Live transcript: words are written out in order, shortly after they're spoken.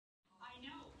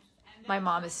My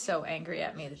mom is so angry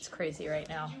at me. It's crazy right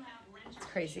now. It's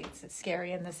crazy. It's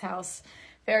scary in this house.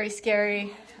 Very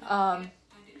scary. Do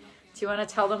you want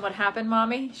to tell them what happened,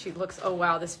 Mommy? She looks, oh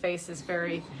wow, this face is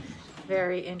very,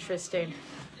 very interesting.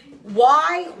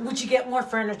 Why would you get more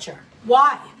furniture?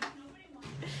 Why?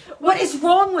 What is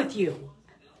wrong with you?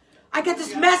 I get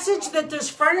this message that there's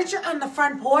furniture on the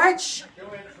front porch.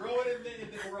 Throw it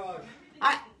in the garage.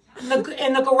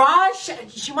 In the garage?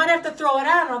 She might have to throw it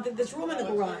out. I don't think there's room in the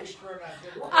garage.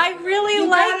 I really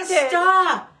liked it.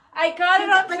 Stop. I got it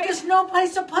on But there's no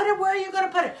place to put it. Where are you going to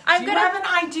put it? Do you have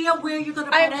an idea where you're going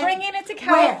to put it? I'm bringing it to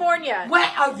California. Where?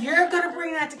 Oh, you're going to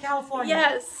bring that to California?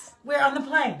 Yes. Where, on the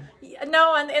plane?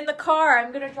 No, in the car.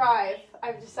 I'm going to drive.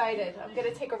 I've decided. I'm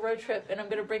going to take a road trip, and I'm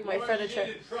going to bring my furniture.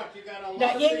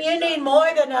 You need more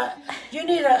than you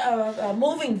need a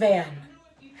moving van.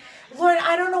 Lord,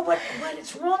 I don't know what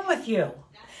is wrong with you.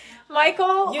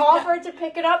 Michael offered to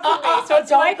pick it up for me, so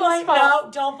it's Michael's fault.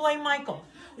 No, don't blame Michael.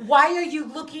 Why are you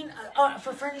looking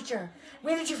for furniture?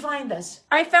 Where did you find this?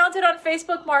 I found it on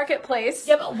Facebook Marketplace.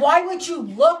 Yeah, but why would you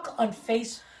look on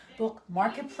Facebook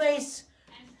Marketplace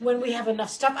when we have enough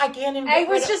stuff? I can't even. It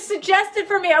was just suggested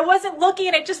for me. I wasn't looking,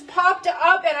 and it just popped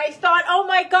up, and I thought, oh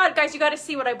my God, guys, you got to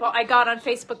see what I got on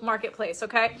Facebook Marketplace,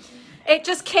 okay? It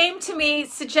just came to me,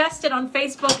 suggested on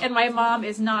Facebook, and my mom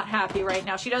is not happy right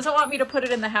now. She doesn't want me to put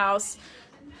it in the house.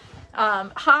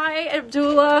 Hi,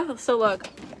 Abdullah. So look,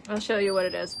 I'll show you what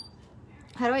it is.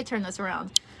 How do I turn this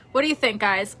around? What do you think,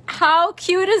 guys? How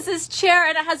cute is this chair?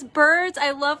 And it has birds.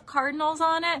 I love cardinals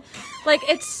on it. Like,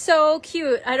 it's so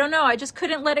cute. I don't know. I just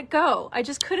couldn't let it go. I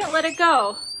just couldn't let it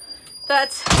go.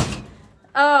 That's...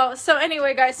 Oh, so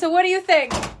anyway, guys. So what do you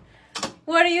think?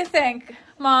 What do you think,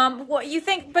 Mom? What you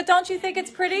think? But don't you think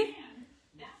it's pretty?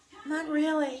 Not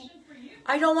really.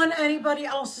 I don't want anybody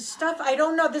else's stuff. I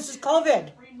don't know. This is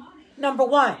COVID. Number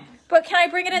one. But can I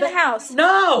bring it in the house?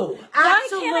 No. Why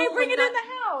can't I bring it in the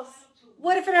house?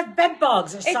 What if it has bed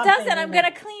bugs or something? It doesn't. I'm going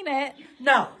to clean it.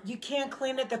 No, you can't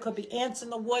clean it. There could be ants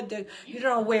in the wood. You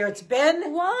don't know where it's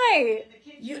been. Why?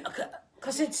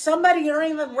 Because it's somebody, you don't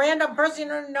even, random person, you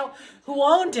don't even know who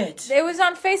owned it. It was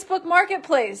on Facebook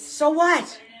Marketplace. So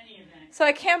what? So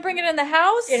I can't bring it in the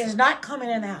house? It is not coming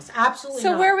in the house. Absolutely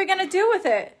not. So where are we going to do with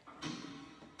it?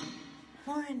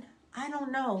 Lauren, I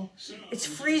don't know. It's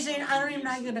freezing. I don't even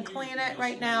know how you're going to clean it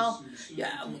right now.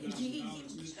 Yeah,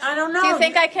 I don't know. Do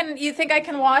you think I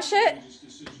can wash it?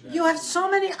 You have so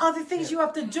many other things you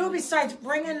have to do besides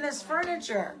bringing this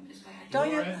furniture.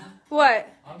 Don't you? What?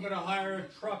 I'm going to hire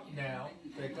a truck now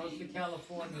that goes to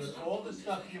California with all the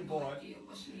stuff you bought.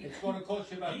 It's going to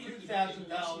cost you about $2,000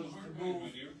 to move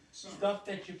stuff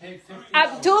that you paid $50.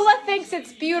 Abdullah thinks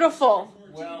it's beautiful.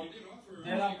 Well,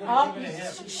 then I'm going to give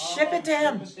it to him. Ship it to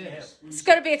him. It's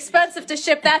going to be expensive to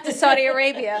ship that to Saudi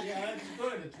Arabia. Yeah, that's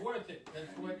good. It's worth it.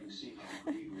 That's what...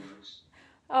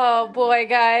 Oh, boy,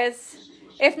 guys.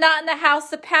 If not in the house,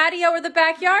 the patio or the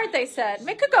backyard, they said.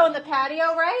 It could go in the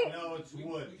patio, right? No, it's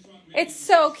wood. It's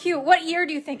so cute. What year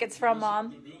do you think it's from,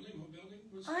 Mom?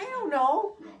 I don't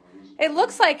know. It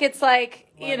looks like it's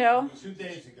like, you know. 2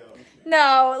 days ago.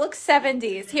 No, it looks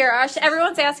 70s. Here,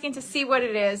 everyone's asking to see what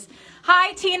it is.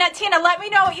 Hi, Tina. Tina, let me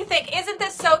know what you think. Isn't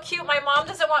this so cute? My mom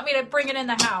doesn't want me to bring it in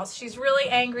the house. She's really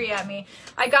angry at me.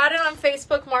 I got it on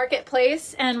Facebook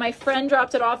Marketplace, and my friend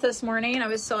dropped it off this morning. I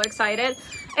was so excited.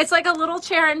 It's like a little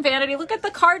chair and vanity. Look at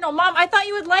the cardinal. Mom, I thought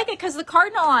you would like it because the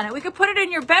cardinal on it. We could put it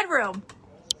in your bedroom.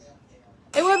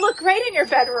 It would look great in your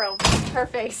bedroom. Her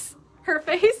face. Her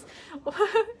face.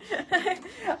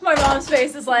 My mom's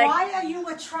face is like... Why are you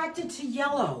attracted to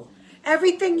yellow?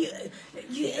 Everything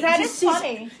That is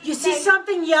funny. You see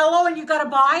something yellow and you got to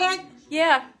buy it?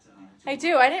 Yeah, I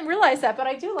do. I didn't realize that, but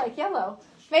I do like yellow.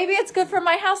 Maybe it's good for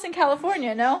my house in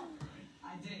California, no?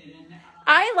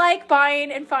 I like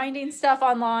buying and finding stuff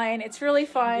online. It's really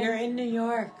fun. You're in New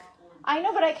York. I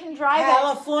know, but I can drive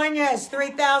California is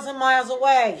 3,000 miles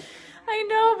away. I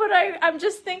know, but I'm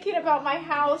just thinking about my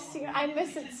house. I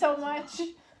miss it so much.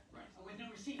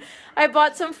 I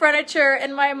bought some furniture,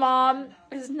 and my mom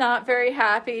is not very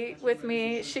happy with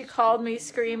me. She called me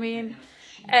screaming,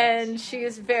 and she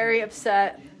is very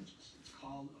upset.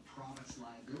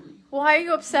 Why are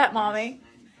you upset, Mommy?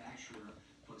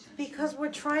 Because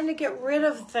we're trying to get rid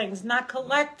of things, not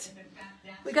collect.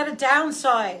 We got to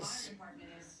downsize.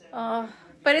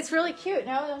 But it's really cute,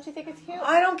 no? Don't you think it's cute?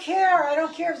 I don't care. I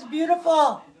don't care. It's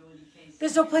beautiful.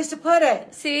 There's no place to put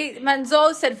it. See,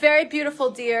 Manzo said, very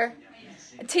beautiful, dear.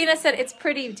 Tina said, it's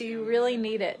pretty. Do you really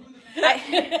need it?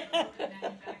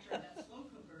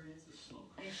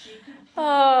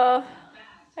 Oh,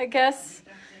 I guess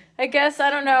I guess, I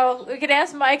don't know. We could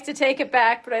ask Mike to take it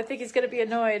back, but I think he's going to be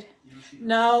annoyed.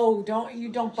 No, you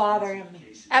don't bother him.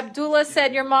 Abdullah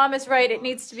said, your mom is right. It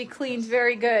needs to be cleaned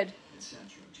very good.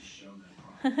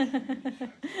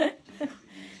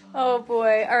 Oh,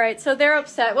 boy. All right, so they're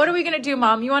upset. What are we going to do,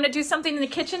 Mom? You want to do something in the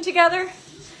kitchen together?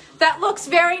 That looks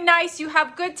very nice. You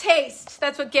have good taste.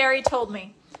 That's what Gary told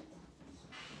me.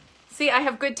 See, I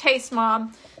have good taste,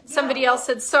 Mom. Somebody else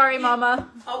said, sorry,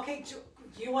 Mama. Okay,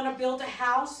 do you want to build a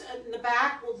house in the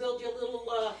back? We'll build you a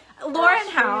little... Lauren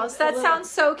house. That sounds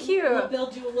so cute. We'll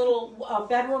build you a little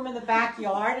bedroom in the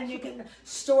backyard, and you can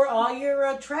store all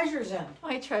your treasures in.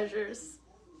 My treasures.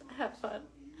 Have fun.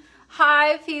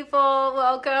 Hi, people.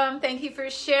 Welcome. Thank you for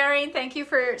sharing. Thank you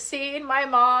for seeing my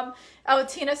mom. Oh,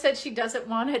 Tina said she doesn't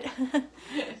want it.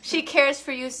 She cares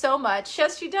for you so much.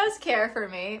 Yes, she does care for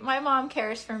me. My mom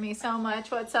cares for me so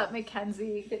much. What's up,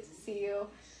 Mackenzie? Good to see you.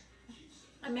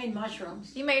 I made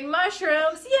mushrooms. You made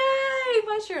mushrooms. Yay,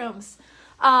 mushrooms.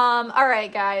 All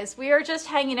right, guys. We are just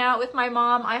hanging out with my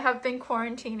mom. I have been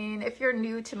quarantining. If you're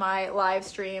new to my live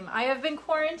stream, I have been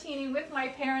quarantining with my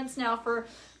parents now for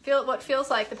what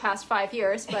feels like the past 5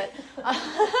 years, but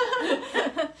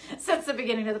since the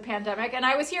beginning of the pandemic. And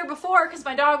I was here before because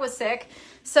my dog was sick.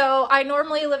 So I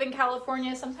normally live in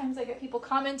California. Sometimes I get people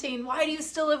commenting, why do you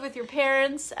still live with your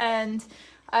parents? And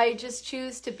I just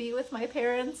choose to be with my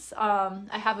parents. I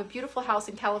have a beautiful house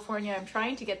in California. I'm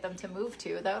trying to get them to move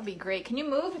to. That would be great. Can you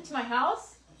move to my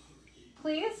house,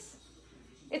 please?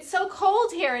 It's so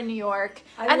cold here in New York,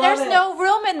 and there's no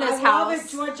room in this house. I love it.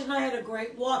 George and I had a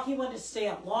great walk. He wanted to stay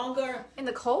up longer. In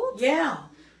the cold? Yeah.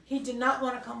 He did not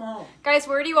want to come home. Guys,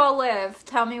 where do you all live?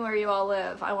 Tell me where you all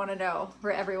live. I want to know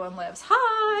where everyone lives.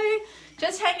 Hi!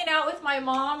 Just hanging out with my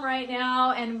mom right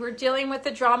now, and we're dealing with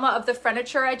the drama of the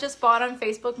furniture I just bought on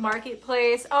Facebook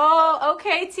Marketplace. Oh,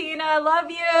 okay, Tina.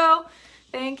 Love you.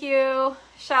 Thank you.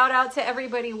 Shout out to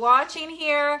everybody watching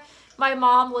here. My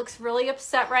mom looks really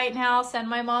upset right now. Send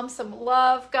my mom some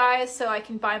love, guys, so I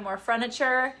can buy more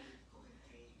furniture.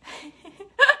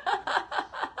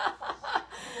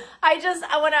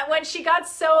 When she got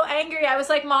so angry, I was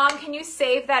like, Mom, can you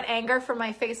save that anger for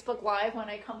my Facebook Live when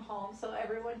I come home so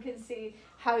everyone can see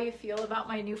how you feel about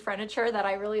my new furniture that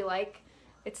I really like?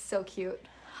 It's so cute.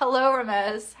 Hello,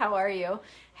 Ramez. How are you?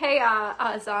 Hey,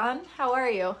 Azan. How are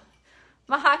you?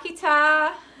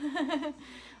 Mahakita.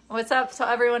 What's up to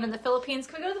everyone in the Philippines?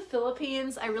 Can we go to the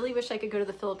Philippines? I really wish I could go to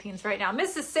the Philippines right now.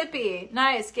 Mississippi.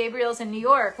 Nice. Gabriel's in New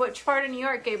York. Which part of New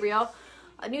York, Gabriel?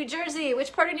 New Jersey.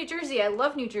 Which part of New Jersey? I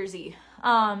love New Jersey.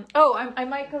 I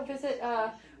might go visit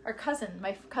our cousin,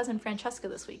 my cousin Francesca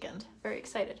this weekend. Very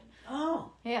excited.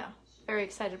 Oh. Yeah. Very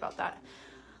excited about that.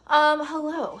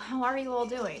 Hello. How are you all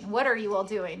doing? What are you all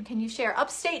doing? Can you share?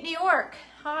 Upstate New York.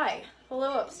 Hi.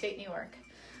 Hello, Upstate New York.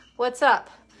 What's up?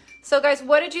 So guys,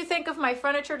 what did you think of my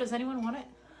furniture? Does anyone want it?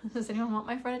 Does anyone want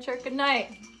my furniture? Good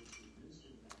night.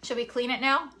 Should we clean it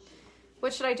now?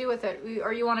 What should I do with it?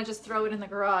 Or you want to just throw it in the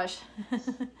garage?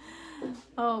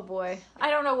 Oh boy. I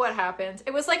don't know what happened.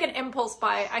 It was like an impulse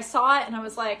buy. I saw it and I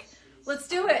was like, let's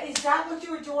do it. Is that what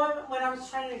you were doing when I was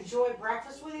trying to enjoy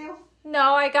breakfast with you?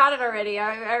 No, I got it already.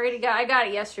 I got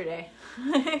it yesterday.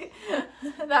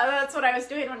 That's what I was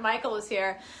doing when Michael was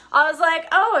here. I was like,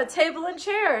 oh, a table and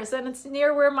chairs, and it's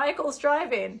near where Michael's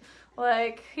driving.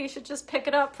 Like, he should just pick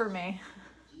it up for me.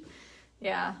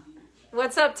 Yeah.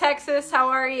 What's up, Texas? How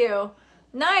are you?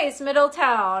 Nice,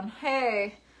 Middletown.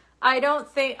 Hey. I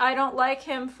don't like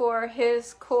him for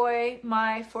his coy,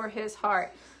 for his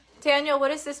heart. Daniel, what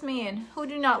does this mean? Who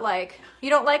do you not like? You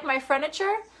don't like my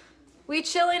furniture? We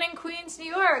chilling in Queens,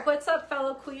 New York. What's up,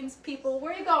 fellow Queens people?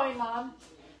 Where are you going, Mom?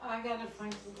 I gotta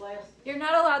find some glass. You're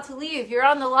not allowed to leave. You're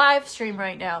on the live stream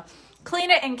right now.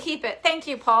 Clean it and keep it. Thank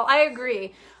you, Paul. I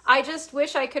agree. I just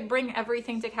wish I could bring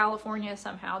everything to California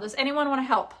somehow. Does anyone want to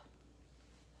help?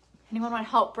 Anyone want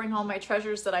to help bring all my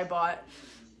treasures that I bought?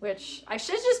 Which I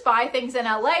should just buy things in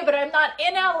LA, but I'm not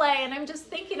in LA, and I'm just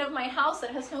thinking of my house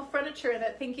that has no furniture in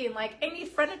it, thinking like, I need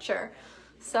furniture.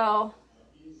 So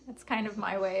it's kind of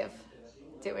my way of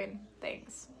doing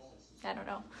things. I don't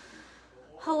know.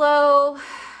 Hello,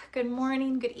 good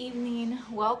morning, good evening,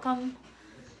 welcome.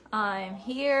 I'm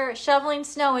here shoveling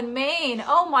snow in Maine.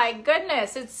 Oh my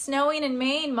goodness, it's snowing in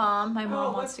Maine, Mom. My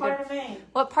mom wants to go. What part of Maine?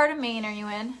 What part of Maine are you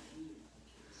in?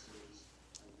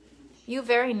 You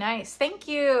very nice. Thank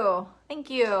you.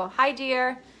 Thank you. Hi,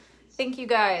 dear. Thank you,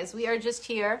 guys. We are just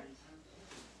here.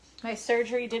 My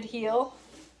surgery did heal.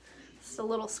 Just a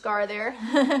little scar there.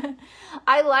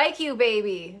 I like you,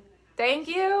 baby. Thank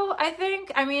you, I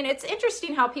think. I mean, it's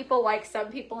interesting how people like some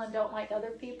people and don't like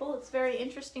other people. It's very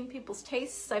interesting, people's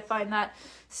tastes. I find that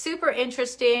super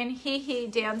interesting. Hee hee,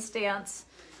 dance, dance.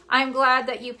 I'm glad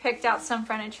that you picked out some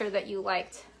furniture that you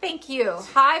liked. Thank you.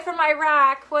 Hi from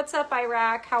Iraq. What's up,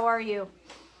 Iraq? How are you?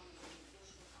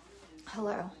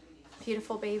 Hello.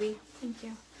 Beautiful baby. Thank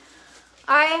you.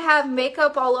 I have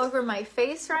makeup all over my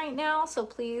face right now, so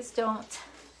please don't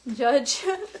judge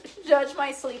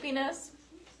my sleepiness.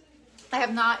 I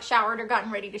have not showered or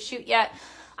gotten ready to shoot yet.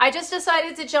 I just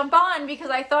decided to jump on because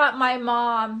I thought my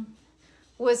mom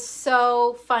was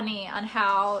so funny on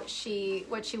what she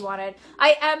wanted.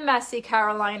 I am messy,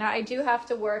 Carolina. I do have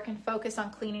to work and focus on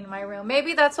cleaning my room.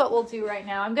 Maybe that's what we'll do right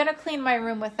now. I'm gonna clean my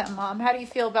room with them, Mom. How do you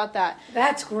feel about that?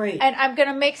 That's great. And I'm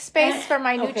gonna make space for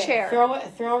my new chair. Throw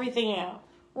everything out.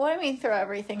 What do you mean throw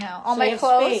everything out? All my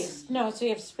clothes? Space. No, so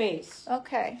you have space.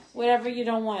 Okay. Whatever you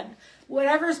don't want.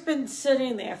 Whatever's been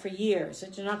sitting there for years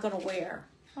that you're not going to wear.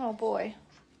 Oh boy.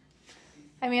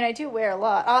 I mean, I do wear a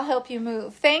lot. I'll help you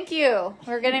move. Thank you.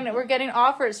 We're getting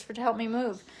offers to help me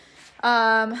move.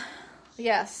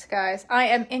 Yes, guys. I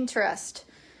am interested.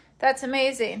 That's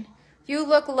amazing. You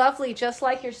look lovely, just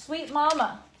like your sweet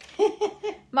mama.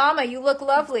 Mama, you look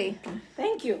lovely.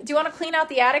 Thank you. Do you want to clean out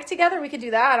the attic together? We could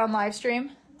do that on live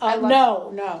stream.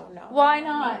 No. Why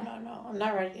not? No. I'm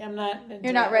not ready. I'm not.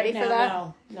 You're not ready for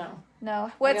that?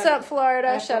 No. What's up,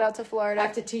 Florida? Shout out to Florida. I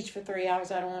have to teach for 3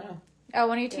 hours. I don't want to. Oh,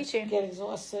 when are you teaching? Get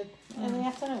exhausted in the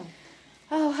afternoon.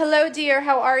 Oh, hello, dear.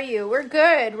 How are you? We're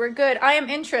good. I am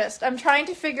interested. I'm trying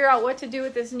to figure out what to do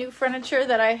with this new furniture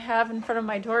that I have in front of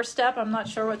my doorstep. I'm not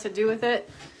sure what to do with it.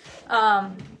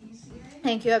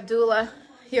 Thank you, Abdullah.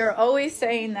 You're always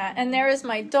saying that. And there is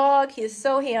my dog. He is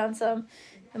so handsome.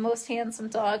 The most handsome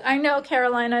dog. I know,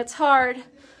 Carolina. It's hard.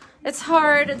 It's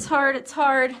hard. It's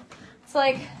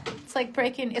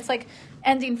like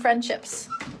ending friendships,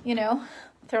 you know,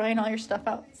 throwing all your stuff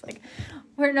out. It's like,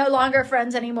 we're no longer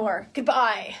friends anymore.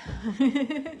 Goodbye.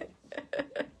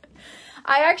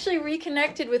 I actually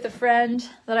reconnected with a friend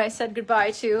that I said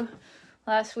goodbye to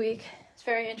last week. It's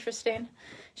very interesting.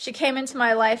 She came into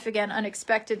my life again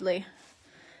unexpectedly.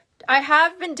 I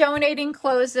have been donating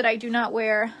clothes that I do not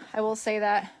wear. I will say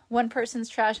that. One person's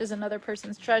trash is another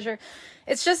person's treasure.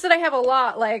 It's just that I have a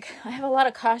lot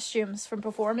of costumes from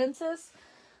performances.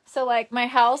 So like my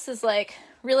house is like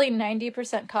really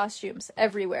 90% costumes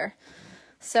everywhere.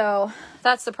 So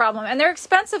that's the problem. And they're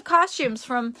expensive costumes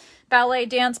from ballet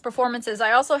dance performances.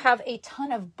 I also have a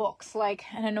ton of books, like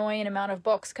an annoying amount of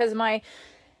books, because my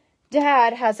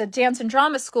dad has a dance and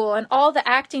drama school, and all the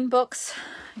acting books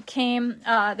came,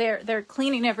 they're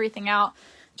cleaning everything out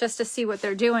just to see what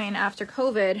they're doing after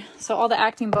COVID. So all the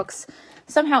acting books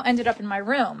somehow ended up in my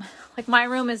room. Like my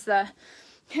room is the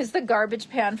garbage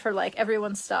pan for like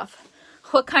everyone's stuff.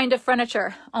 What kind of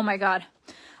furniture? Oh my God.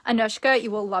 Anushka,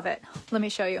 you will love it. Let me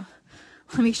show you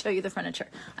the furniture.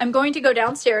 I'm going to go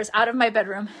downstairs out of my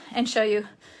bedroom and show you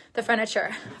the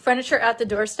furniture. Furniture at the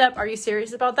doorstep. Are you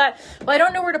serious about that? Well, I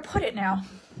don't know where to put it now.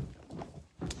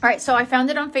 All right, so I found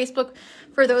it on Facebook.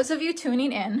 For those of you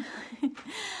tuning in,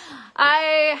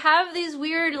 I have these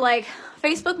weird, like,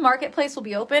 Facebook Marketplace will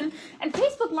be open. And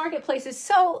Facebook Marketplace is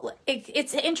so,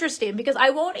 it's interesting because I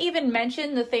won't even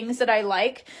mention the things that I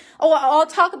like. Oh, I'll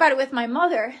talk about it with my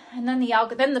mother, and then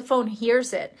the phone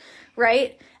hears it,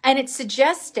 right? And it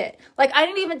suggests it. Like, I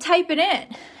didn't even type it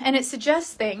in, and it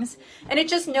suggests things, and it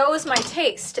just knows my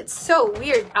taste. It's so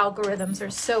weird. Algorithms are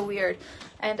so weird,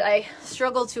 and I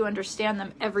struggle to understand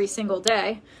them every single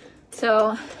day.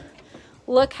 So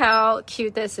look how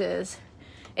cute this is.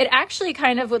 It actually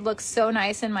kind of would look so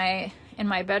nice in my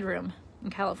bedroom in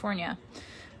California,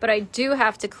 but I do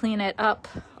have to clean it up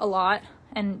a lot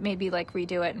and maybe like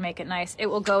redo it and make it nice. It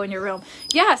will go in your room.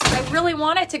 Yes, I really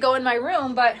want it to go in my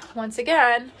room, but once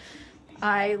again,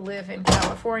 I live in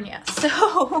California.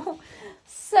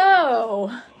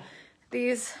 So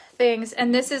these things,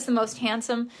 and this is the most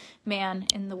handsome man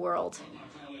in the world.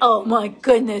 Oh my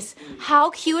goodness. How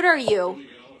cute are you?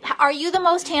 Are you the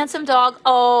most handsome dog?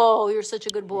 Oh, you're such a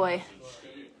good boy.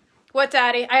 What,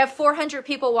 Daddy? I have 400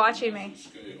 people watching me.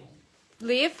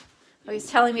 Leave? Oh, he's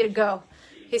telling me to go.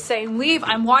 He's saying, leave.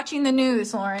 I'm watching the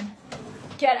news, Lauren.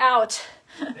 Get out.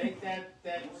 Take that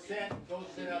set, go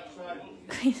sit outside.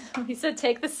 He said,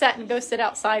 take the set and go sit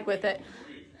outside with it.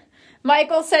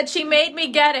 Michael said she made me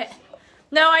get it.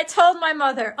 No, I told my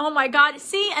mother. Oh my God.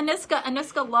 See,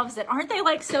 Aniska loves it. Aren't they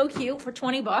like so cute for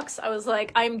 20 bucks? I was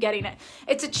like, I'm getting it.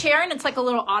 It's a chair and it's like a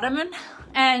little ottoman,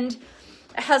 and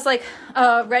it has like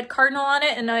a red cardinal on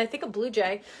it and I think a blue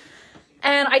jay.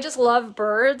 And I just love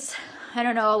birds. I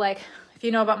don't know, like if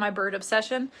you know about my bird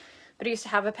obsession, but I used to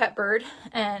have a pet bird,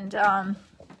 and I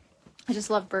just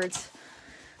love birds.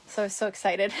 So I was so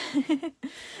excited.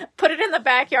 Put it in the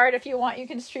backyard if you want. You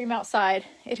can stream outside.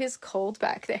 It is cold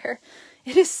back there.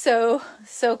 It is so,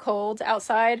 so cold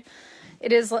outside.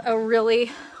 It is a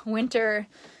really winter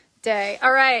day.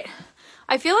 All right.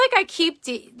 I feel like I keep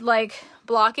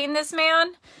blocking this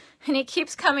man and he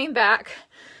keeps coming back.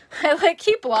 I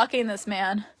keep blocking this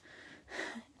man.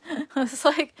 I was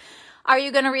like, are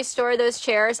you going to restore those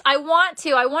chairs? I want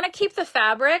to keep the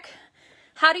fabric.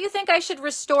 How do you think I should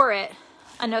restore it,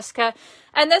 Anuska?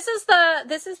 And this is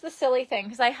the silly thing,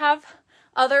 because I have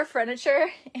other furniture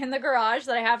in the garage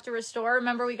that I have to restore.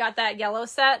 Remember, we got that yellow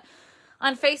set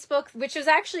on Facebook, which is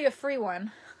actually a free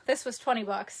one. This was 20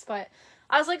 bucks, but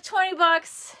I was like, 20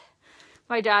 bucks.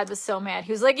 My dad was so mad.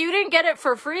 He was like, you didn't get it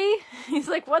for free? He's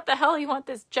like, what the hell you want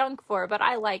this junk for? But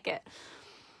I like it.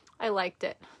 I liked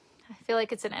it. I feel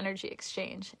like it's an energy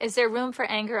exchange. Is there room for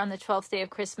anger on the 12th day of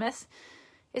Christmas?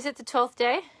 Is it the 12th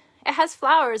day? It has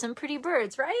flowers and pretty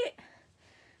birds, right?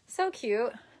 So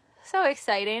cute. So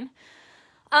exciting.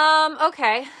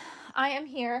 Okay. I am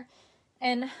here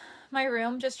in my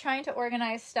room just trying to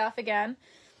organize stuff again.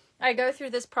 I go through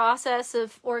this process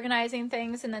of organizing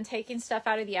things and then taking stuff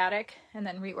out of the attic and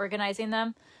then reorganizing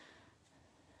them.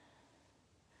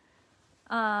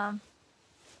 Oh,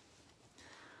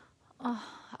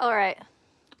 all right.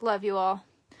 Love you all.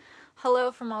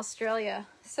 Hello from Australia.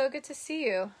 So good to see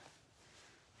you.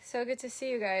 So good to see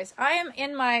you guys. I am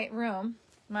in my room,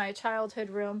 my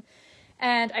childhood room,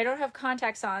 and I don't have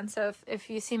contacts on, so if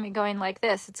you see me going like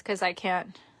this, it's because I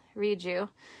can't read you.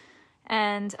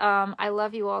 And I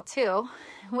love you all too.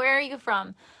 Where are you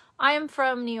from? I am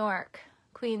from New York,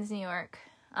 Queens, New York.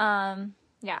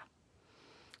 Yeah.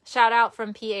 Shout out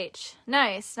from PH.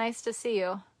 Nice to see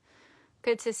you.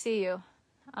 Good to see you.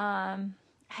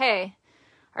 Hey,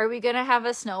 are we gonna have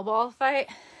a snowball fight?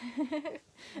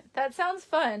 That sounds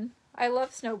fun. I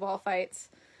love snowball fights.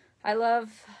 I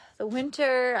love the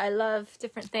winter. I love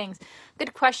different things.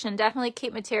 Good question. Definitely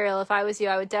keep material. If I was you,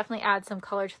 I would definitely add some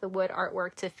color to the wood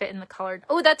artwork to fit in the colored.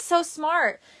 Oh, that's so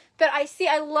smart. But I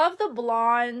love the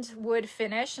blonde wood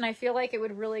finish, and I feel like it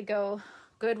would really go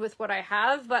good with what I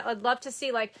have. But I'd love to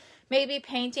see like maybe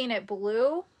painting it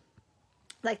blue,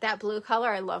 like that blue color.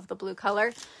 I love the blue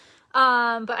color.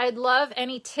 But I'd love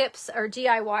any tips or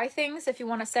DIY things. If you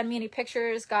want to send me any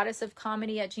pictures,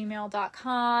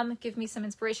 goddessofcomedy@gmail.com. Give me some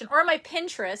inspiration. Or my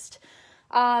Pinterest.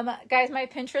 Guys, my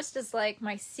Pinterest is like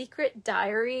my secret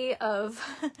diary of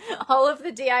all of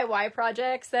the DIY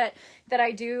projects that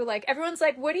I do. Like, everyone's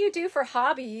like, what do you do for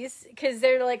hobbies? Because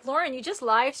they're like, Lauren, you just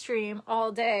live stream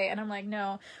all day. And I'm like,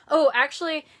 no. Oh,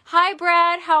 actually, hi,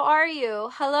 Brad. How are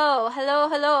you?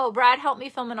 Hello. Brad helped me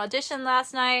film an audition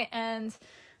last night, and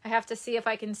I have to see if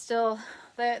I can still,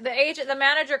 the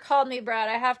manager called me, Brad.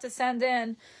 I have to send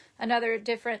in another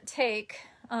different take.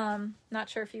 Not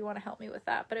sure if you want to help me with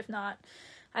that, but if not,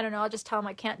 I don't know. I'll just tell him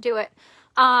I can't do it.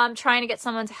 Trying to get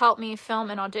someone to help me film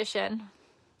an audition.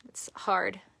 It's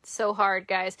hard. It's so hard,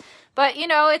 guys. But you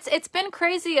know, it's been a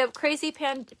crazy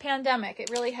pandemic.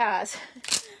 It really has.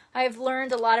 I've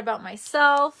learned a lot about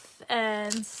myself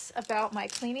and about my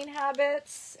cleaning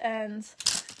habits, and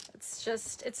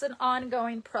it's an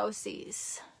ongoing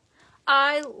process.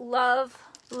 I love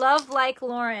like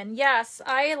Lauren. Yes,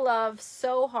 I love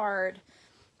so hard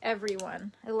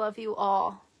everyone. I love you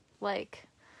all. Like,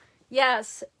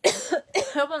 yes.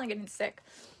 I'm only getting sick.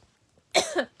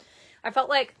 I felt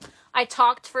like I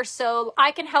talked for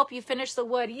I can help you finish the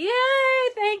wood. Yay!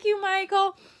 Thank you,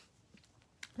 Michael.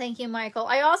 Thank you, Michael.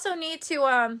 I also need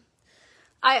to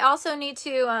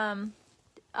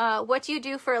what do you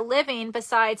do for a living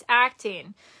besides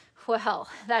acting? Well,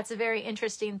 that's a very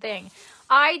interesting thing.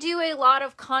 I do a lot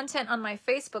of content on my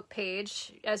Facebook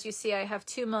page. As you see, I have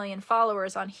 2 million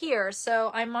followers on here,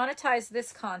 so I monetize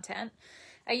this content.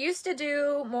 I used to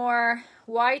do more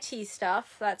YT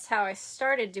stuff. That's how I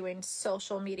started doing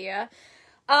social media.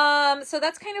 So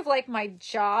that's kind of like my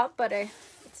job, but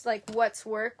it's like what's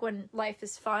work when life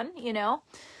is fun, you know?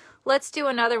 Let's do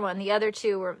another one.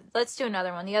 Let's do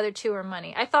another one. The other two are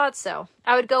money. I thought so.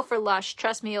 I would go for Lush.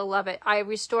 Trust me, you'll love it. I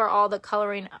restore all the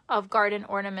coloring of garden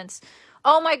ornaments.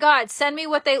 Oh my God, send me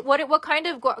what kind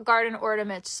of garden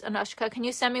ornaments, Anushka? Can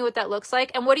you send me what that looks like?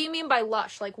 And what do you mean by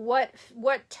Lush? Like what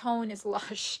tone is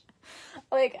Lush?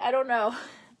 Like, I don't know.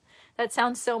 That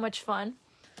sounds so much fun.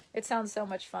 It sounds so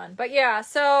much fun. But yeah,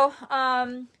 so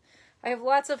I have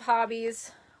lots of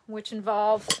hobbies which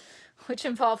involve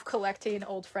collecting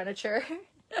old furniture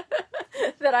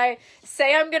that I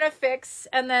say I'm going to fix.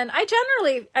 And then I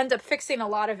generally end up fixing a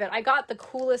lot of it. I got the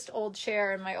coolest old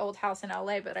chair in my old house in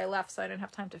LA, but I left, so I didn't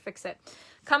have time to fix it.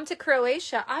 Come to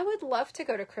Croatia. I would love to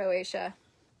go to Croatia.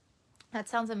 That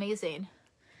sounds amazing.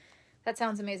 That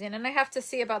sounds amazing. And I have to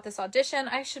see about this audition.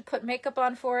 I should put makeup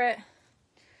on for it.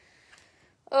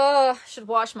 Oh, should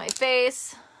wash my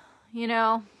face, you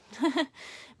know.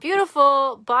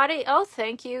 Beautiful body. Oh,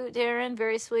 thank you, Darren.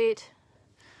 Very sweet.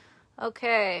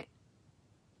 Okay.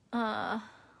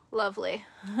 Lovely.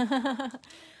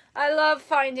 I love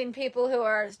finding people who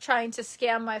are trying to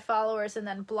scam my followers and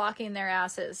then blocking their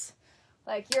asses.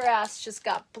 Like, your ass just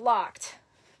got blocked.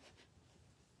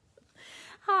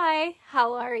 Hi,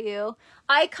 how are you?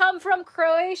 I come from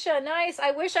Croatia. Nice.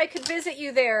 I wish I could visit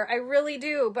you there. I really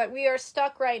do. But we are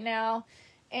stuck right now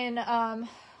in, I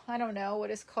don't know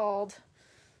what is called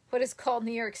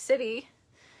New York City.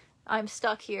 I'm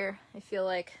stuck here. I feel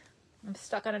like I'm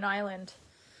stuck on an island.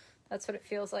 That's what it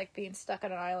feels like, being stuck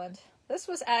on an island. This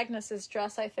was Agnes's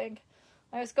dress, I think.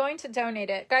 I was going to donate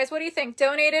it. Guys, what do you think?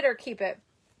 Donate it or keep it?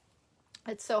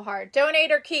 It's so hard.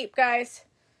 Donate or keep, guys.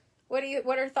 What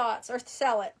are thoughts? Or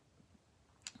sell it?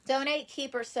 Donate,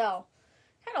 keep, or sell?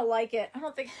 Kind of like it. I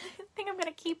think I'm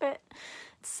gonna keep it.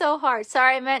 It's so hard.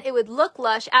 Sorry, I meant it would look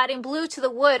lush. Adding blue to the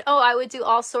wood. Oh, I would do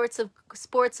all sorts of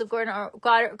sports of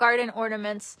garden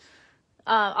ornaments.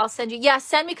 I'll send you. Yeah,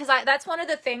 send me, because that's one of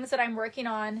the things that I'm working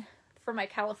on for my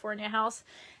California house.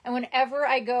 And whenever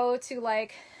I go to,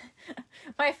 like,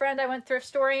 my friend, I went thrift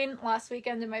storing last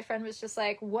weekend, and my friend was just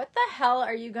like, what the hell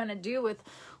are you gonna do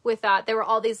with that? There were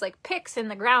all these like picks in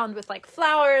the ground with like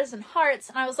flowers and hearts,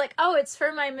 and I was like, oh, it's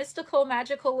for my mystical,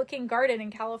 magical looking garden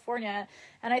in California.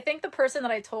 And I think the person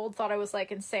that I told thought I was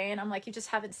like insane. I'm like, you just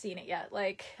haven't seen it yet.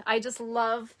 Like, I just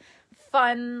love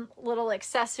fun little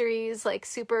accessories, like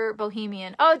super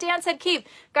bohemian. Oh, Dan said keep.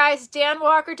 Guys, Dan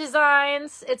Walker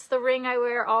Designs. It's the ring I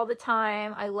wear all the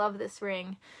time. I love this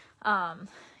ring.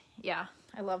 Yeah,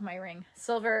 I love my ring.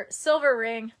 Silver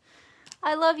ring.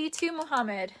 I love you too,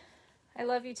 Mohammed. I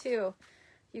love you too.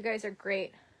 You guys are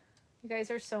great. You guys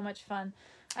are so much fun.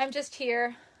 I'm just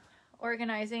here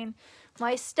organizing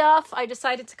my stuff. I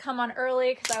decided to come on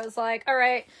early because I was like, all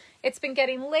right, it's been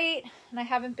getting late and I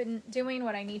haven't been doing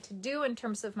what I need to do in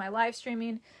terms of my live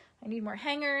streaming. I need more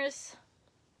hangers.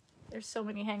 There's so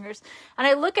many hangers. And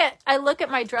I look at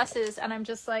my dresses and I'm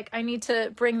just like, I need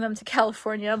to bring them to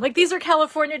California. I'm like, these are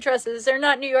California dresses. They're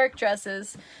not New York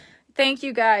dresses. Thank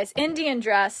you, guys. Indian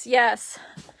dress. Yes.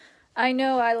 I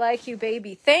know. I like you,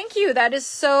 baby. Thank you. That is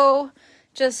so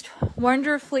just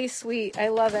wonderfully sweet. I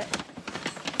love it.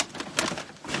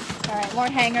 All right. More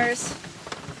hangers.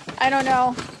 I don't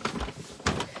know.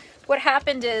 What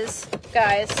happened is,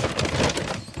 guys,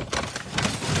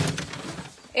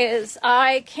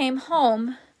 I came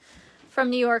home from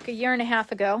New York a year and a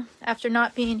half ago after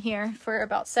not being here for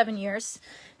about 7 years,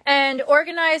 and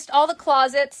organized all the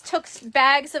closets, took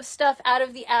bags of stuff out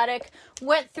of the attic,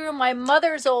 went through my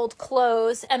mother's old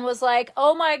clothes and was like,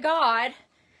 oh my God,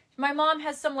 my mom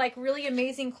has some like really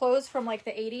amazing clothes from like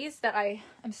the 80s that I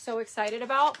am so excited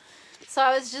about. So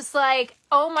I was just like,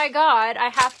 oh my God, I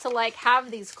have to like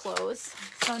have these clothes.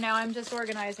 So now I'm just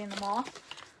organizing them all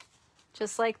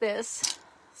just like this.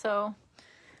 So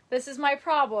this is my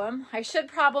problem. I should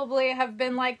probably have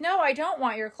been like, no, I don't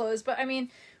want your clothes. But I mean,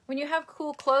 when you have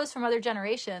cool clothes from other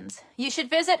generations, you should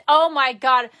visit. Oh my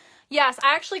God. Yes,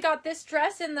 I actually got this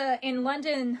dress in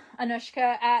London,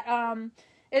 Anushka, at, am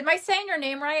I saying your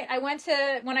name right?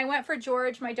 When I went for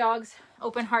George, my dog's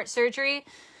open heart surgery,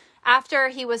 after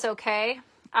he was okay,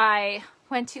 I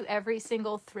went to every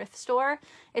single thrift store.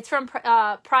 It's from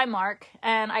Primark,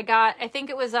 and I think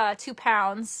it was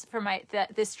 £2 for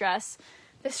this dress.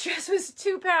 This dress was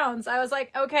 £2. I was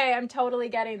like, okay, I'm totally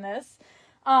getting this.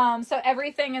 So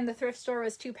everything in the thrift store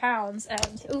was £2,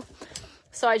 and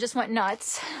so I just went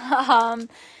nuts. And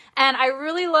I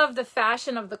really love the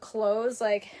fashion of the clothes.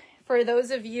 Like, for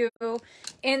those of you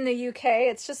in the UK,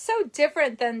 it's just so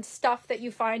different than stuff that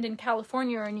you find in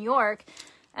California or New York.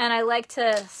 And I like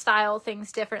to style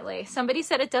things differently. Somebody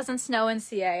said it doesn't snow in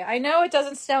CA. I know it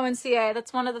doesn't snow in CA.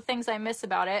 That's one of the things I miss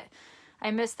about it.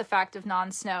 I miss the fact of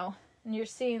non-snow. And you're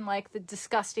seeing like the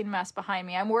disgusting mess behind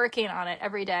me. I'm working on it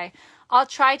every day. I'll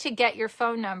try to get your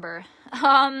phone number.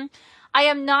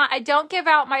 I don't give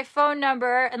out my phone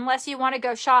number unless you want to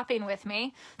go shopping with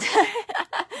me.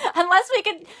 Unless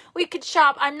we could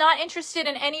shop. I'm not interested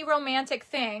in any romantic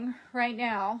thing right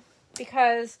now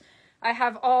because I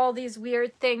have all these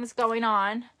weird things going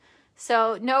on.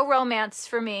 So no romance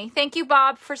for me. Thank you,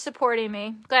 Bob, for supporting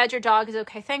me. Glad your dog is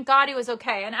okay. Thank God he was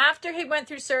okay. And after he went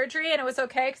through surgery and it was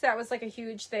okay, because that was like a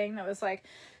huge thing that was like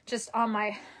just on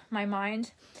my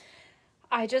mind,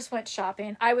 I just went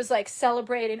shopping. I was like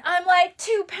celebrating. I'm like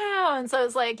 £2. I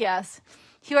was like, yes.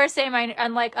 You are saying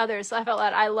unlike others. I felt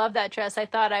that I love that dress. I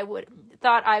thought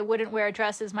I wouldn't wear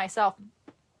dresses myself.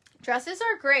 Dresses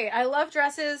are great. I love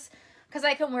dresses because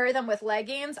I can wear them with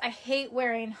leggings. I hate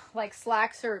wearing like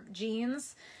slacks or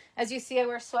jeans As you see, I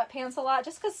wear sweatpants a lot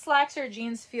just because slacks or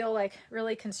jeans feel like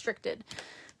really constricted.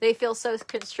 They feel so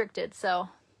constricted. So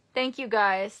thank you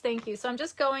guys. Thank you. So I'm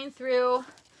just going through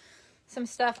some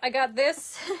stuff. I got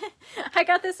this. I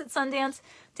got this at Sundance.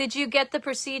 Did you get the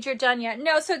procedure done yet?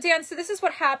 No. So Dan, so this is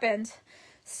what happened.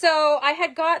 So I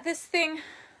had got this thing.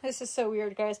 This is so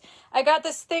weird, guys. I got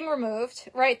this thing removed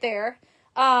right there.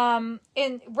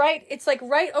 It's like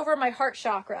right over my heart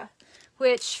chakra,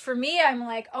 which for me, I'm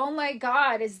like, oh my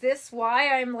God, is this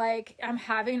why I'm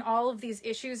having all of these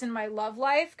issues in my love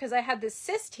life? Because I had this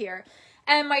cyst here.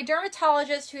 And my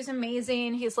dermatologist, who's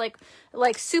amazing, he's like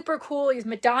super cool. He's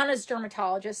Madonna's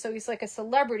dermatologist, so he's like a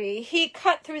celebrity. He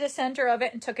cut through the center of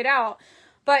it and took it out.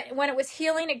 But when it was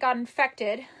healing, it got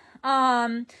infected.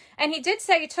 And he did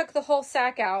say he took the whole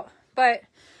sac out, but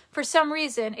for some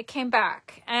reason it came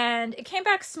back. And it came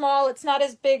back small. It's not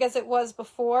as big as it was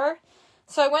before.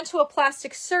 So I went to a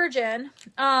plastic surgeon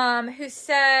who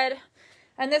said,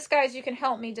 and this, guys, you can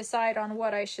help me decide on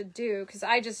what I should do, because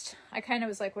I kind of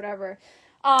was like, whatever.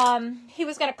 He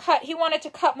was going to he wanted to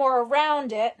cut more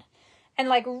around it and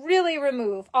like really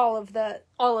remove all of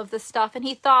the stuff. And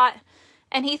he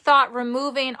thought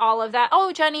removing all of that,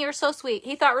 oh, Jenny, you're so sweet.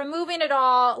 He thought removing it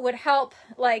all would help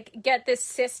like get this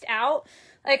cyst out.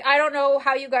 Like, I don't know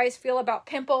how you guys feel about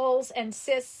pimples and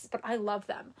cysts, but I love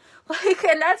them. Like,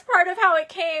 and that's part of how it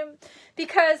came,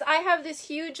 because I have this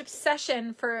huge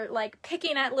obsession for like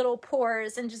picking at little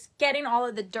pores and just getting all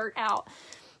of the dirt out.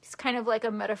 It's kind of like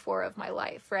a metaphor of my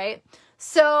life, right?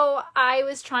 So I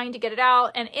was trying to get it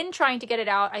out, and in trying to get it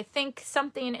out, I think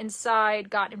something inside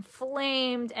got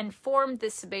inflamed and formed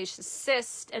this sebaceous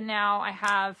cyst, and now I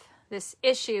have this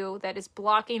issue that is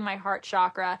blocking my heart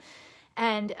chakra.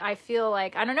 And I feel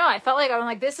like, I don't know, I felt like I'm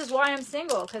like, this is why I'm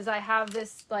single, because I have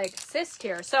this like cyst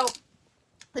here. So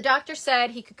the doctor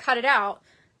said he could cut it out,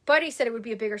 but he said it would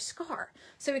be a bigger scar.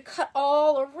 So we cut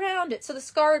all around it. So the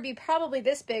scar would be probably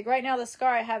this big. Right now the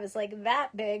scar I have is like that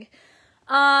big.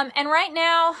 And right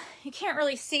now you can't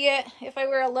really see it. If I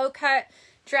wear a low cut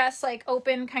dress, like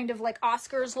open, kind of like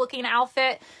Oscars looking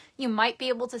outfit, you might be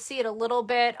able to see it a little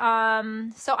bit.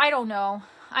 So I don't know.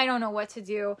 I don't know what to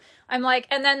do. I'm like,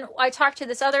 and then I talked to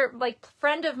this other like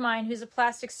friend of mine who's a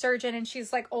plastic surgeon, and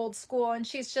she's like old school, and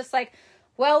she's just like,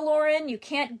 well, Lauren, you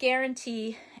can't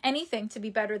guarantee anything to be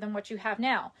better than what you have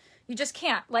now. You just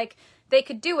can't. Like, they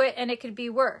could do it and it could be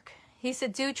work. He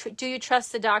said, do you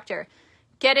trust the doctor?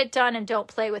 Get it done and don't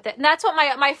play with it. And that's what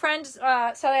my friends,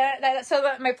 my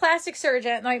plastic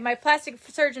surgeon, my plastic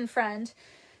surgeon friend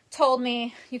told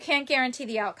me, you can't guarantee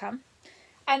the outcome.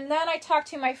 And then I talked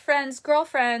to my friend's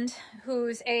girlfriend,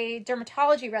 who's a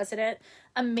dermatology resident.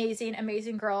 Amazing,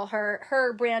 amazing girl.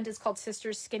 Her brand is called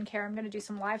Sisters Skincare. I'm going to do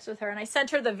some lives with her. And I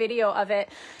sent her the video of it.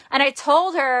 And I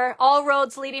told her all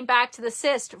roads leading back to the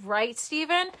cyst, right,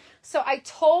 Stephen? So I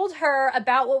told her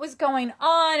about what was going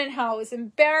on and how it was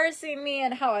embarrassing me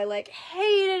and how I like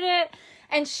hated it.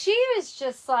 And she was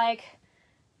just like,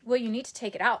 well, you need to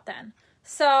take it out then.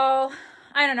 So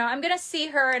I don't know. I'm going to see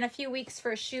her in a few weeks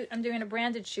for a shoot. I'm doing a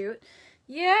branded shoot.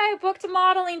 Yeah, I booked a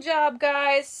modeling job,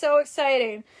 guys. So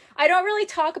exciting. I don't really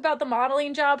talk about the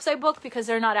modeling jobs I book because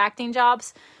they're not acting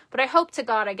jobs, but I hope to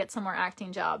God I get some more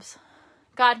acting jobs.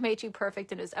 God made you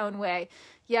perfect in his own way.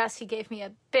 Yes, he gave me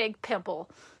a big pimple.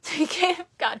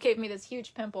 God gave me this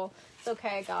huge pimple. It's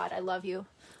okay, God. I love you.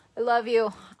 I love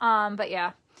you. But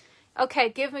yeah. Okay,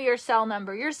 give me your cell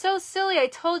number. You're so silly. I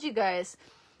told you guys.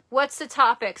 What's the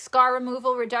topic? Scar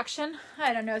removal reduction?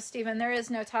 I don't know, Stephen. There is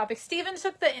no topic. Stephen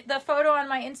took the photo on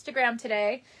my Instagram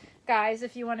today. Guys,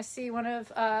 if you want to see one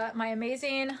of my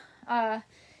amazing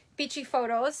beachy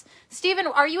photos. Stephen,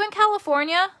 are you in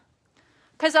California?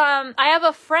 Because I have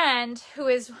a friend who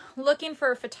is looking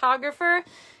for a photographer.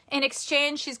 In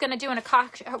exchange, she's going to do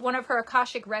one of her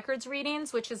Akashic Records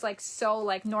readings, which is like so,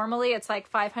 like normally it's like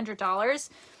 $500.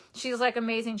 She's like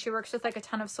amazing. She works with like a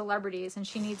ton of celebrities, and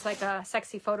she needs like a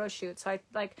sexy photo shoot. So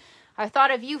I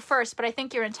thought of you first, but I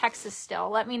think you're in Texas still.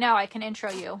 Let me know. I can intro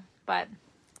you. But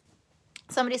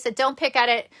somebody said, don't pick at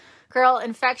it, girl.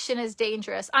 Infection is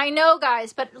dangerous. I know,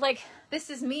 guys, but like, this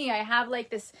is me. I have like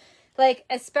this, like,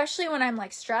 especially when I'm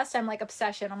like stressed, I'm like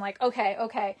obsession. I'm like,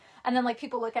 okay. And then like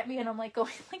people look at me and I'm like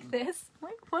going like this. I'm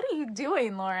like, what are you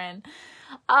doing, Lauren?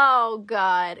 Oh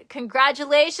God.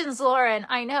 Congratulations, Lauren.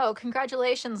 I know.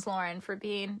 Congratulations, Lauren, for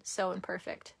being so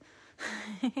imperfect.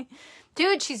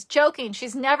 Dude, she's joking.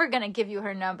 She's never going to give you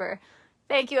her number.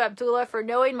 Thank you, Abdullah, for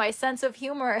knowing my sense of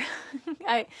humor.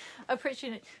 I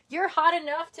appreciate it. You're hot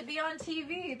enough to be on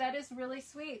TV. That is really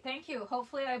sweet. Thank you.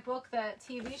 Hopefully I book that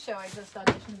TV show I just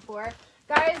auditioned for.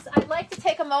 Guys, I'd like to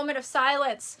take a moment of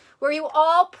silence where you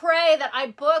all pray that I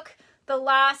book the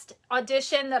last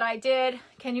audition that I did.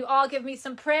 Can you all give me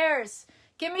some prayers?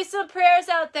 Give me some prayers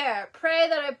out there. Pray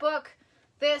that I book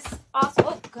this awesome.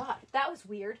 Oh God, that was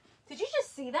weird. Did you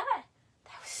just see that?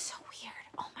 That was so weird.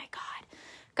 Oh my God.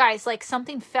 Guys, like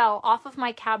something fell off of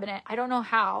my cabinet. I don't know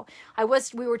how.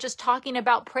 We were just talking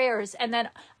about prayers, and then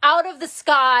out of the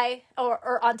sky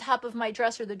or on top of my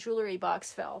dresser, the jewelry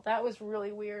box fell. That was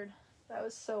really weird. That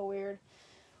was so weird.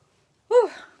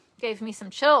 Whew. Gave me some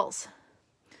chills.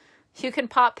 You can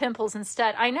pop pimples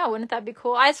instead. I know, wouldn't that be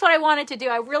cool? That's what I wanted to do.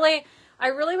 I really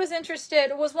was interested.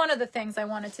 It was one of the things I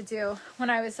wanted to do when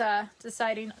I was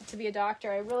deciding to be a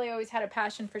doctor. I really always had a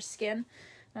passion for skin.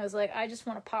 And I was like, I just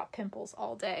want to pop pimples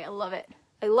all day. I love it.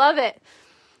 I love it.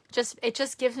 It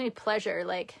just gives me pleasure.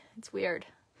 Like, it's weird.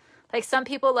 Like, some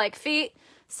people like feet.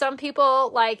 Some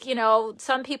people like,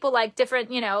 some people like different,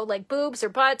 like boobs or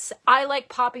butts. I like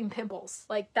popping pimples.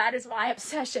 Like, that is my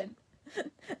obsession.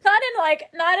 Not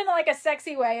in like a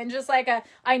sexy way, and just like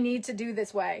I need to do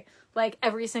this way. Like,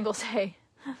 every single day.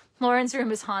 Lauren's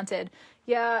room is haunted.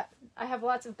 Yeah, I have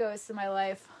lots of ghosts in my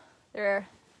life. They're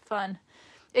fun.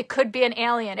 It could be an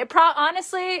alien.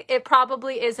 Honestly, it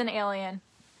probably is an alien.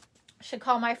 I should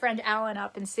call my friend Alan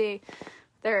up and see.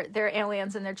 They're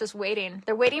aliens, and they're just waiting.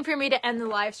 They're waiting for me to end the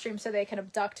live stream so they can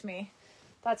abduct me.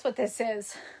 That's what this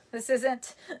is. This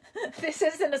isn't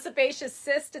a sebaceous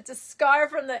cyst. It's a scar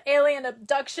from the alien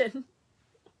abduction.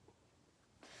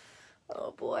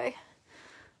 Oh boy.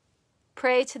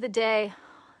 Pray to the day.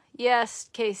 Yes,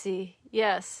 Casey.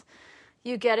 Yes.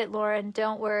 You get it, Lauren.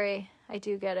 Don't worry. I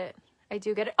do get it. I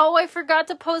do get it. Oh, I forgot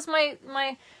to post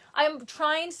I'm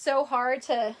trying so hard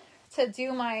to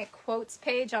do my quotes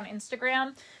page on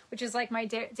Instagram, which is like my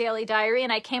daily diary.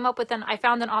 And I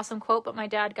found an awesome quote, but my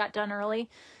dad got done early.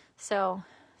 So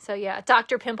yeah,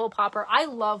 Dr. Pimple Popper. I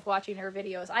love watching her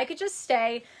videos. I could just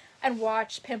stay and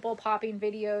watch pimple popping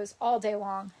videos all day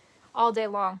long. All day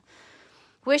long.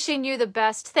 Wishing you the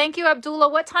best. Thank you, Abdullah.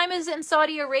 What time is it in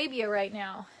Saudi Arabia right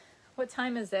now? What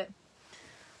time is it?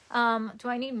 Do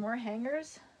I need more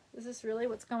hangers? Is this really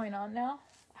what's going on now?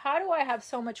 How do I have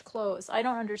so much clothes? I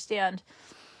don't understand.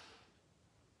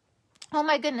 Oh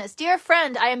my goodness. Dear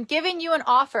friend, I am giving you an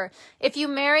offer. If you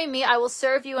marry me, I will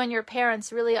serve you and your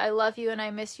parents. Really, I love you and I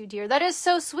miss you, dear. That is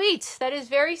so sweet. That is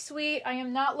very sweet. I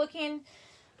am not looking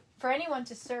for anyone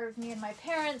to serve me and my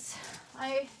parents.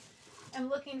 I am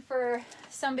looking for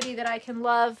somebody that I can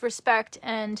love, respect,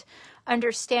 and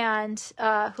understand,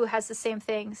 who has the same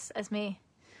things as me.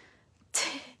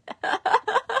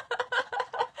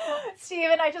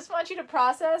 Steven, I just want you to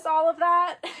process all of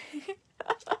that.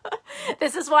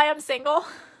 This is why I'm single.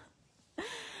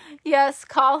 Yes,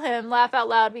 call him. Laugh out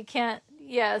loud. We can't.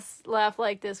 Yes, laugh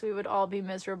like this. We would all be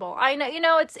miserable. I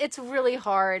know, it's really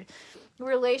hard.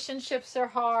 Relationships are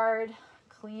hard.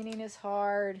 Cleaning is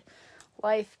hard.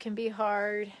 Life can be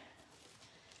hard.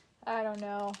 I don't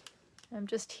know. I'm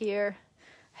just here.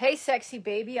 Hey, sexy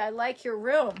baby. I like your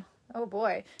room. Oh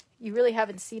boy. You really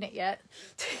haven't seen it yet.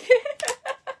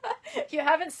 You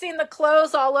haven't seen the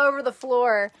clothes all over the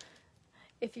floor.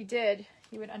 If you did,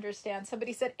 you would understand.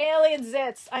 Somebody said alien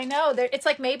zits. I know. It's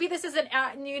like, maybe this is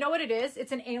you know what it is?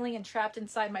 It's an alien trapped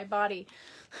inside my body.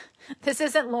 This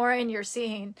isn't Lauren you're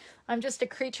seeing. I'm just a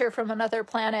creature from another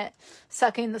planet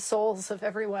sucking the souls of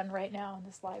everyone right now in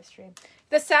this live stream.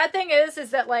 The sad thing is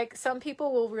that like some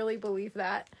people will really believe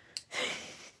that.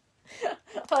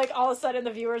 Like all of a sudden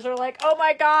the viewers are like, oh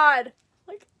my God,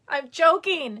 like I'm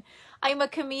joking. I'm a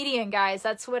comedian, guys.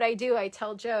 That's what I do. I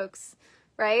tell jokes,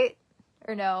 right?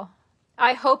 Or no?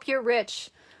 I hope you're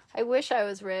rich. I wish I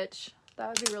was rich. That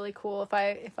would be really cool if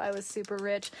I was super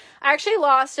rich. I actually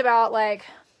lost about like,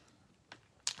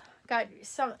 God,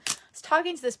 I was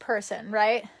talking to this person,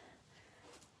 right?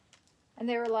 And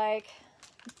they were like,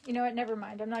 you know what? Never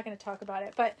mind. I'm not going to talk about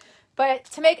it. But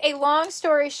to make a long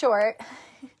story short,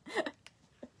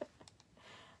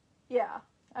 yeah,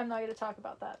 I'm not going to talk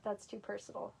about that. That's too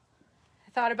personal.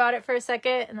 I thought about it for a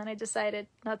second, and then I decided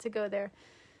not to go there.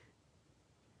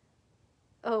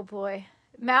 Oh boy.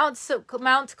 Mount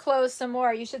clothes some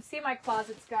more. You should see my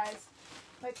closets, guys.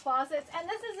 My closets. And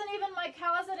this isn't even my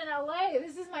closet in LA.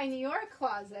 This is my New York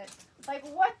closet. Like,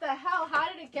 what the hell?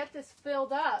 How did it get this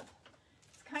filled up?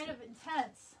 It's kind of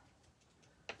intense.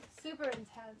 Super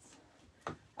intense.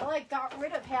 I like got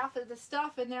rid of half of the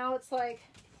stuff, and now it's like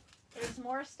there's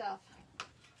more stuff.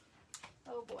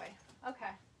 Oh boy.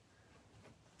 Okay.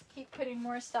 Keep putting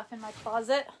more stuff in my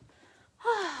closet.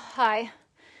 Hi.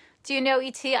 Do you know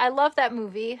E.T.? I love that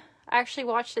movie. I actually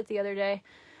watched it the other day.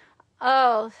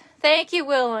 Oh, thank you,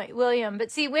 William. But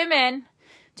see, women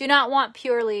do not want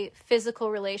purely physical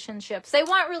relationships. They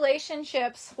want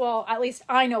relationships. Well, at least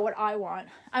I know what I want.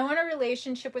 I want a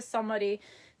relationship with somebody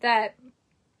that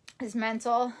is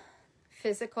mental,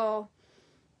 physical,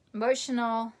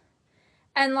 emotional,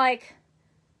 and like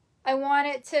I want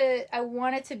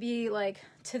it to be like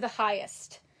to the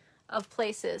highest of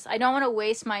places. I don't want to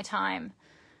waste my time.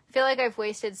 I feel like I've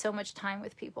wasted so much time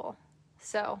with people.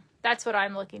 So that's what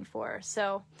I'm looking for.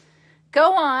 So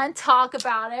go on, talk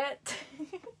about it.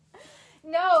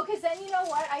 No, because then you know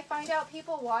what? I find out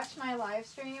people watch my live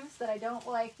streams that I don't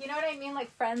like. You know what I mean?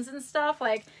 Like friends and stuff,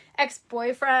 like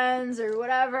ex-boyfriends or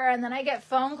whatever. And then I get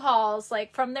phone calls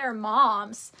like from their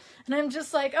moms. And I'm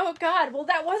just like, oh God, well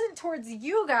that wasn't towards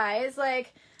you guys.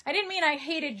 Like, I didn't mean I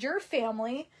hated your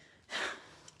family.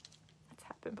 That's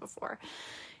happened before.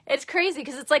 It's crazy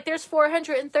because it's like there's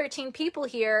 413 people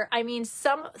here. I mean,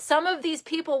 some of these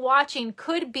people watching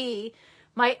could be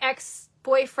my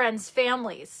ex-boyfriend's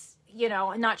families. You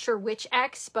know, I'm not sure which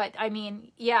ex, but I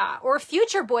mean, yeah, or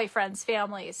future boyfriends'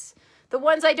 families, the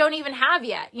ones I don't even have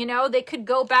yet, you know, they could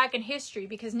go back in history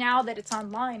because now that it's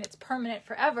online, it's permanent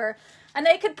forever. And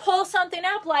they could pull something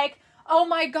up like, oh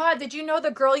my God, did you know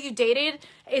the girl you dated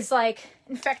is like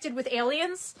infected with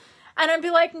aliens? And I'd be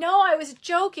like, no, I was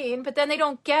joking, but then they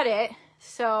don't get it.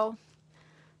 So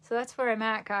that's where I'm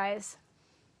at, guys.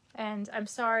 And I'm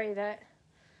sorry that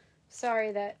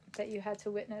you had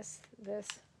to witness this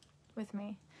with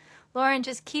me. Lauren,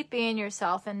 just keep being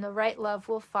yourself and the right love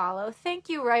will follow. Thank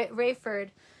you,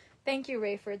 Rayford. Thank you,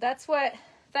 Rayford. That's what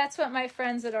my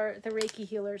friends that are the Reiki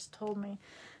healers told me.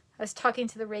 I was talking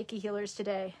to the Reiki healers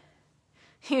today.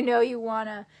 You know you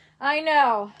wanna. I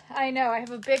know. I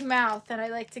have a big mouth and I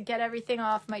like to get everything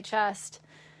off my chest.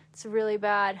 It's really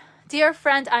bad. Dear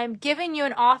friend, I am giving you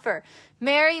an offer.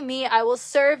 Marry me. I will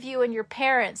serve you and your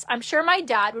parents. I'm sure my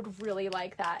dad would really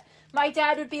like that. My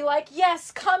dad would be like,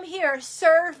 yes, come here,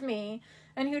 serve me.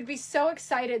 And he would be so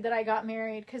excited that I got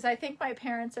married because I think my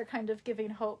parents are kind of giving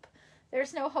hope.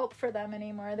 There's no hope for them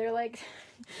anymore. They're like,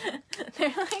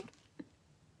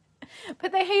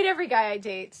 but they hate every guy I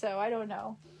date, so I don't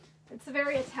know. It's a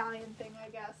very Italian thing, I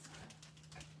guess.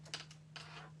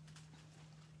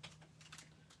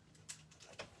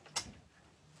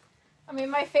 I mean,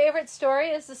 my favorite story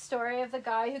is the story of the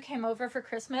guy who came over for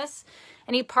Christmas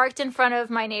and he parked in front of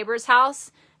my neighbor's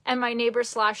house and my neighbor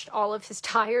slashed all of his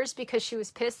tires because she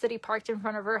was pissed that he parked in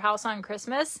front of her house on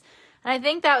Christmas. And I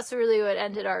think that's really what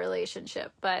ended our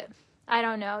relationship, but I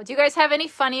don't know. Do you guys have any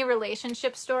funny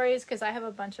relationship stories? Because I have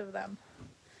a bunch of them.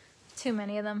 Too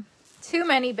many of them. Too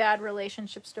many bad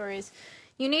relationship stories.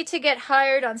 You need to get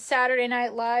hired on Saturday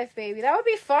Night Live, baby. That would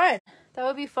be fun. That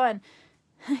would be fun.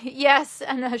 Yes,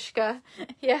 Anushka.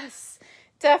 Yes,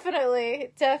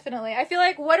 definitely. Definitely. I feel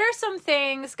like, what are some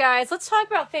things, guys? Let's talk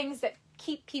about things that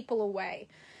keep people away.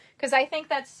 Because I think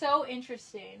that's so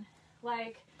interesting.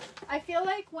 Like, I feel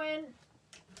like when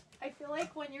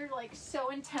you're like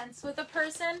so intense with a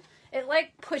person, it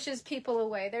like pushes people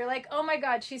away. They're like, oh my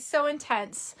God, she's so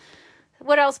intense.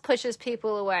 What else pushes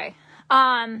people away?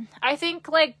 I think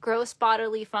like gross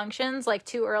bodily functions, like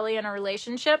too early in a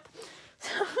relationship.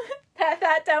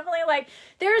 that definitely, like,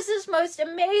 there's this most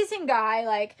amazing guy,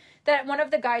 like, that one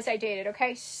of the guys I dated,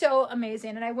 okay? So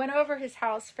amazing. And I went over his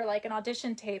house for like an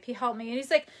audition tape. He helped me. And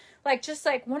he's like just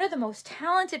like one of the most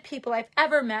talented people I've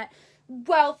ever met.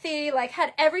 Wealthy, like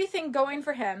had everything going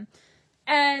for him.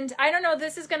 And I don't know,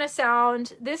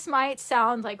 this might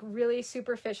sound like really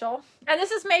superficial. And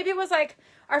this maybe was like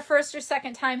our first or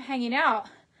second time hanging out.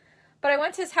 But I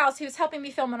went to his house, he was helping me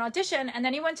film an audition, and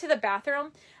then he went to the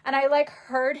bathroom, and I like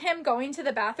heard him going to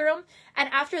the bathroom, and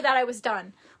after that I was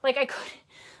done. Like I couldn't,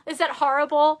 is that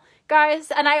horrible,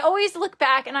 guys? And I always look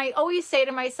back and I always say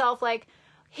to myself, like,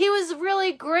 he was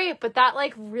really great, but that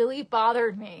like really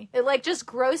bothered me. It like just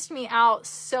grossed me out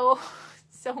so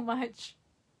much.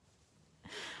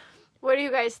 What do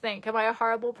you guys think? Am I a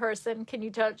horrible person? Can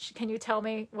you tell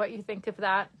me what you think of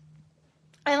that?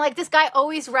 And like this guy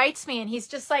always writes me and he's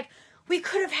just like, we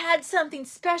could have had something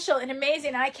special and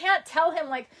amazing. And I can't tell him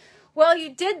like, well,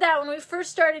 you did that when we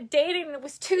first started dating and it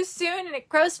was too soon and it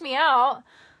grossed me out.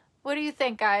 What do you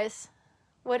think, guys?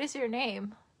 What is your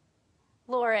name?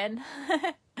 Lauren.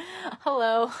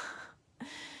 Hello.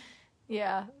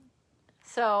 Yeah.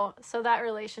 So that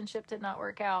relationship did not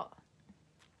work out.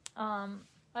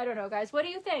 I don't know, guys. What do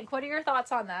you think? What are your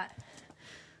thoughts on that?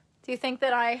 Do you think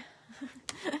that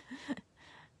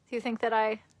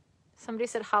somebody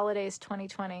said holidays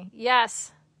 2020.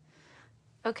 Yes.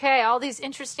 Okay, all these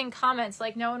interesting comments.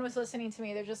 Like no one was listening to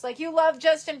me. They're just like, you love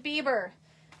Justin Bieber.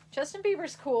 Justin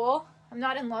Bieber's cool. I'm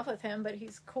not in love with him, but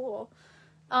he's cool.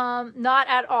 Not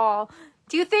at all.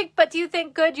 Do you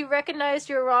think good you recognized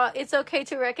your wrong? It's okay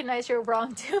to recognize your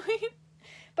wrongdoing.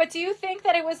 But do you think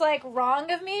that it was like wrong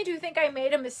of me? Do you think I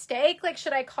made a mistake? Like,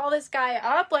 should I call this guy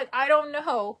up? Like, I don't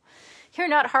know. You're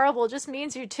not horrible. Just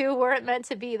means you two weren't meant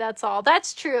to be. That's all.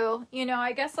 That's true. You know,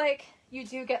 I guess like you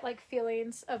do get like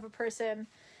feelings of a person,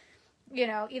 you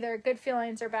know, either good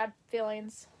feelings or bad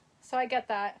feelings. So I get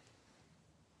that.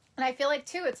 And I feel like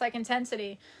too, it's like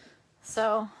intensity.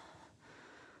 So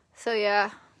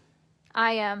yeah,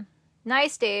 I am.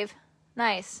 Nice, Dave.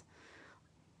 Nice.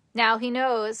 Now he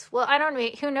knows. Well, I don't know.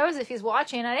 Who knows if he's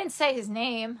watching? I didn't say his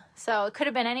name, so it could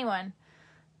have been anyone.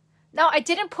 No, I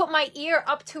didn't put my ear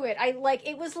up to it.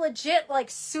 It was legit, like,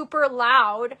 super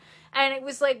loud, and it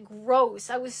was, like, gross.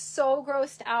 I was so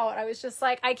grossed out. I was just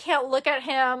like, I can't look at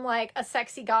him like a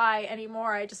sexy guy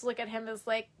anymore. I just look at him as,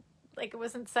 like it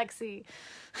wasn't sexy.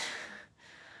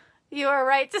 You are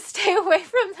right to stay away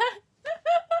from that.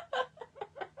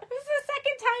 This is the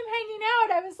second time hanging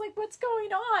out. I was like, what's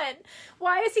going on?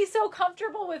 Why is he so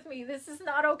comfortable with me? This is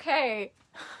not okay.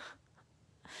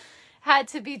 Had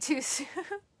to be too soon.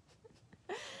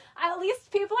 At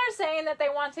least people are saying that they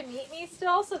want to meet me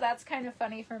still, so that's kind of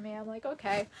funny for me. I'm like,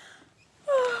 okay.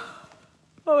 Oh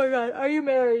my God, are you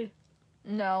married?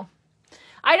 No.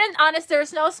 I didn't, honest, there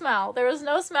was no smell. There was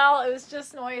no smell. It was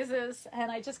just noises,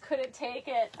 and I just couldn't take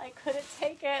it. I couldn't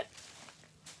take it.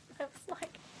 I was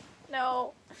like,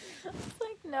 no. It's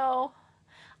like, no.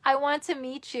 I want to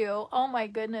meet you. Oh my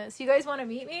goodness. You guys want to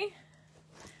meet me?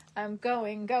 I'm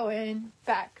going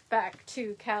back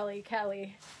to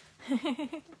Cali.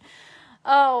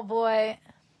 Oh boy.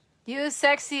 You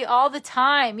sexy all the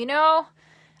time. You know,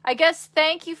 I guess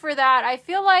thank you for that. I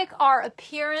feel like our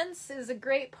appearance is a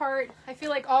great part. I feel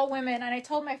like all women, and I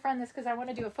told my friend this because I want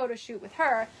to do a photo shoot with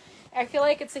her. I feel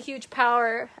like it's a huge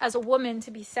power as a woman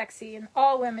to be sexy, and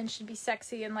all women should be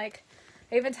sexy. And like,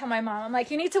 I even tell my mom, I'm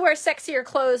like, you need to wear sexier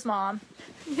clothes, Mom.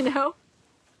 You know?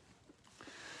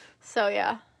 So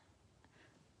yeah.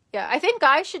 Yeah, I think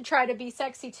guys should try to be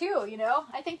sexy too, you know?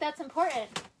 I think that's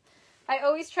important. I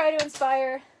always try to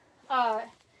inspire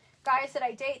guys that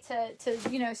I date to,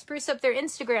 you know, spruce up their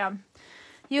Instagram.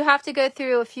 You have to go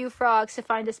through a few frogs to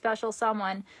find a special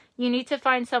someone. You need to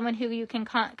find someone who you can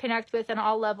connect with on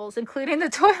all levels, including the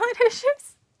toilet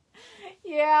issues.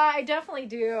 Yeah, I definitely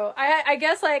do. I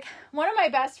guess, like, one of my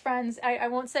best friends, I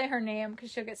won't say her name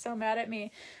because she'll get so mad at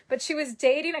me, but she was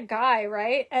dating a guy,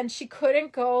 right? And she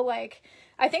couldn't go, like,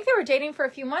 I think they were dating for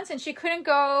a few months, and she couldn't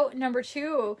go number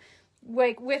 2,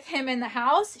 like, with him in the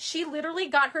house. She literally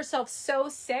got herself so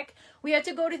sick. We had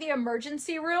to go to the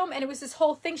emergency room, and it was this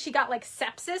whole thing. She got, like,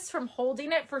 sepsis from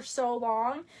holding it for so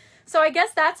long. So I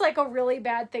guess that's, like, a really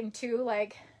bad thing, too,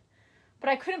 like... But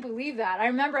I couldn't believe that. I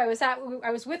remember I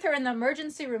was with her in the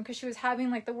emergency room because she was having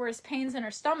like the worst pains in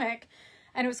her stomach,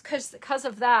 and it was because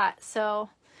of that. So,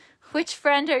 which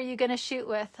friend are you gonna shoot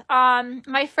with?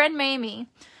 My friend Mamie,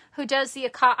 who does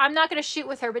the I'm not gonna shoot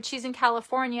with her, but she's in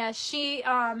California. She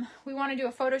we want to do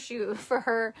a photo shoot for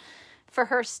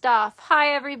her stuff.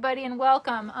 Hi everybody and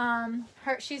welcome.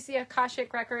 She's the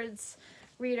Akashic Records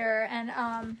reader, and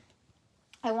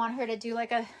I want her to do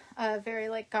like a very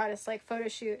like goddess like photo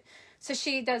shoot. So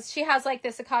she has like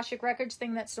this Akashic Records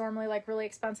thing that's normally like really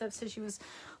expensive. So she was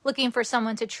looking for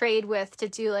someone to trade with to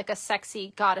do like a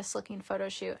sexy goddess looking photo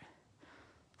shoot.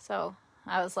 So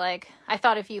I was like, I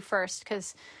thought of you first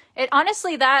because it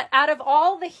honestly, that out of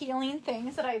all the healing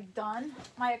things that I've done,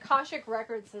 my Akashic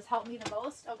Records has helped me the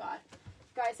most. Oh God,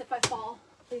 guys, if I fall,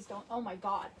 please don't. Oh my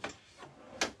God.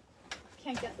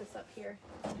 Can't get this up here.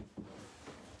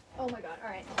 Oh my God.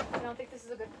 All right. I don't think this is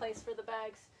a good place for the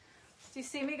bags. Do you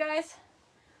see me, guys?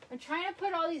 I'm trying to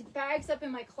put all these bags up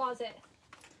in my closet.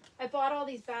 I bought all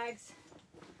these bags.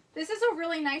 This is a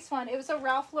really nice one. It was a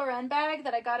Ralph Lauren bag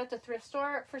that I got at the thrift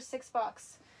store for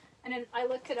 $6. And then I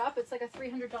looked it up. It's like a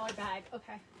 $300 bag.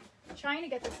 Okay. I'm trying to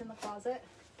get this in the closet.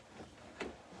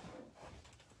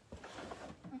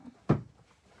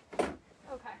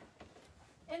 Okay.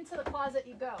 Into the closet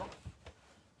you go. All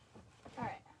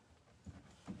right.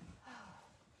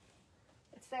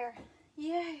 It's there.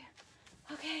 Yay.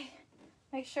 Okay,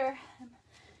 make sure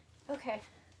okay,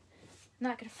 I'm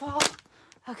not gonna fall.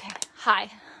 Okay,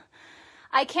 hi.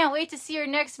 I can't wait to see your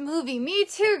next movie. Me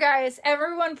too, guys.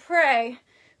 Everyone pray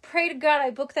to God I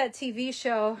book that TV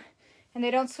show and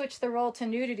they don't switch the role to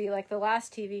nudity like the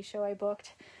last TV show I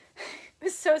booked. It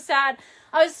was so sad.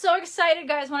 I was so excited,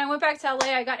 guys. When I went back to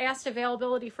LA, I got asked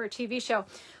availability for a TV show,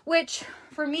 which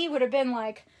for me would have been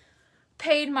like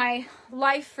paid my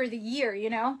life for the year, you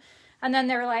know? And then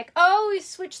they were like, oh, we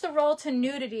switched the role to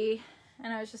nudity.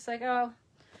 And I was just like, oh,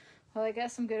 well, I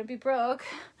guess I'm going to be broke.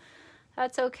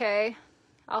 That's okay.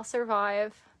 I'll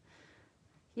survive.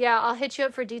 Yeah, I'll hit you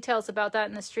up for details about that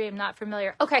in the stream. Not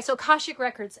familiar. Okay, so Akashic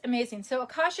Records. Amazing. So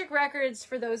Akashic Records,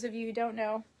 for those of you who don't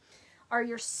know, are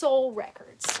your soul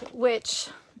records, which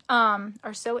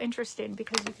are so interesting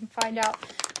because you can find out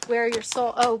where your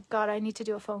soul... Oh, God, I need to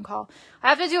do a phone call. I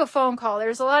have to do a phone call.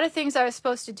 There's a lot of things I was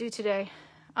supposed to do today.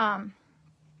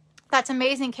 That's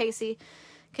amazing, Casey.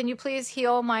 Can you please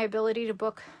heal my ability to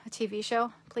book a TV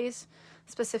show, please?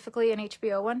 Specifically an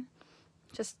HBO one.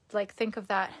 Just, like, think of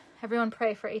that. Everyone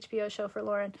pray for HBO show for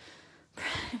Lauren.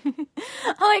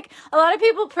 Like, a lot of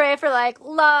people pray for, like,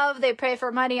 love. They pray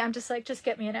for money. I'm just like, just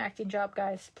get me an acting job,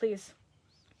 guys. Please.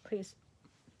 Please.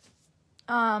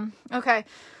 Okay.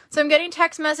 So I'm getting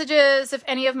text messages if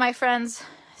any of my friends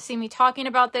see me talking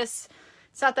about this.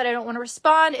 It's not that I don't want to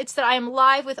respond. It's that I am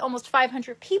live with almost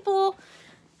 500 people.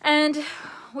 And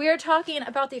we are talking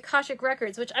about the Akashic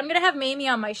Records, which I'm going to have Mamie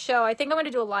on my show. I think I'm going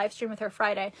to do a live stream with her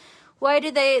Friday. Why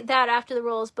did they that after the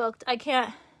role is booked? I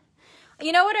can't.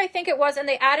 You know what I think it was? And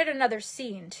they added another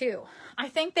scene, too. I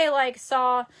think they, like,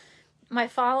 saw my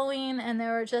following, and they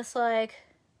were just like,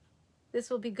 this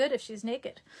will be good if she's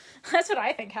naked. That's what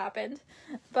I think happened.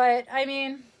 But, I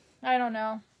mean, I don't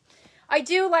know. I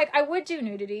would do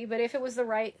nudity, but if it was the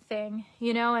right thing,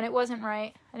 you know, and it wasn't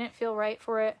right. I didn't feel right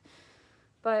for it.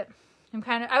 But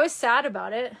I was sad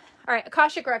about it. All right,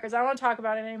 Akashic Records. I don't want to talk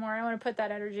about it anymore. I don't want to put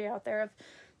that energy out there of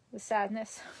the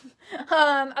sadness.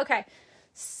 Okay.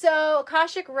 So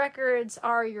Akashic Records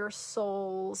are your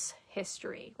soul's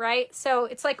history, right? So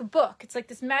it's like a book. It's like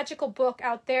this magical book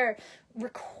out there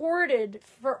recorded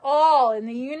for all in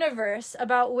the universe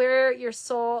about where your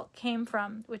soul came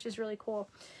from, which is really cool.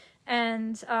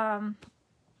 And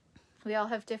we all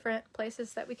have different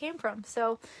places that we came from.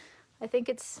 So I think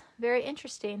it's very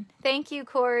interesting. Thank you,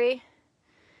 Corey.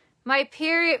 My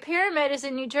pyramid is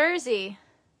in New Jersey.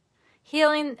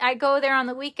 Healing, I go there on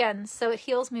the weekends, so it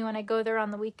heals me when I go there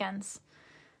on the weekends.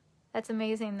 That's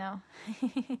amazing, though.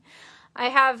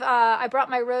 I brought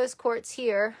my rose quartz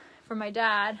here for my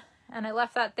dad, and I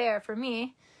left that there for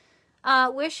me.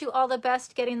 Wish you all the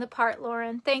best getting the part,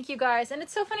 Lauren. Thank you, guys. And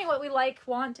it's so funny what we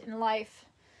want in life.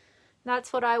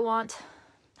 That's what I want.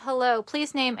 Hello.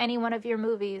 Please name any one of your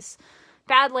movies.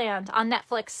 Badland on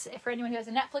Netflix, for anyone who has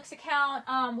a Netflix account.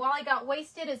 Wally Got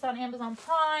Wasted is on Amazon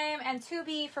Prime, and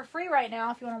Tubi for free right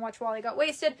now if you want to watch Wally Got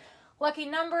Wasted. Lucky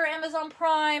Number, Amazon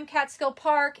Prime. Catskill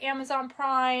Park, Amazon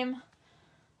Prime.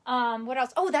 What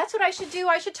else? Oh, that's what I should do.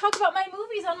 I should talk about my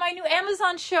movies on my new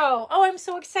Amazon show. Oh, I'm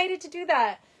so excited to do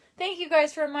that. Thank you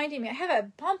guys for reminding me. I have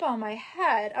a bump on my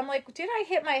head. I'm like, did I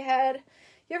hit my head?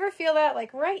 You ever feel that?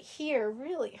 Like right here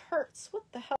really hurts. What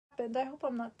the hell happened? I hope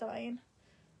I'm not dying.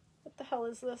 What the hell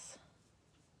is this?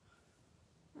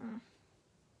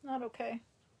 Not okay.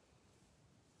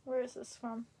 Where is this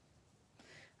from?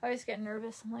 I always get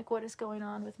nervous. I'm like, what is going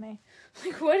on with me?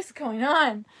 Like, what is going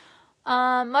on?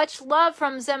 Much love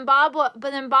from Zimbabwe,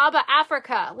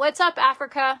 Africa. What's up,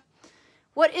 Africa?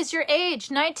 What is your age?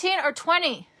 19 or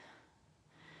 20?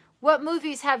 What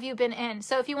movies have you been in?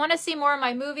 So if you want to see more of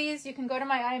my movies, you can go to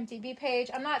my IMDb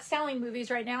page. I'm not selling movies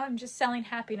right now. I'm just selling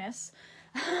happiness.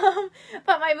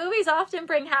 But my movies often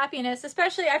bring happiness,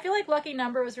 especially I feel like Lucky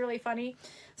Number was really funny.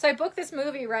 So I booked this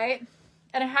movie, right?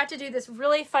 And I had to do this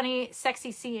really funny,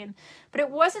 sexy scene. But it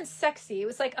wasn't sexy. It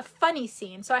was like a funny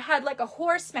scene. So I had like a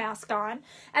horse mask on.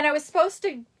 And I was supposed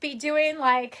to be doing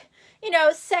like, you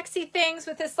know, sexy things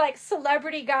with this like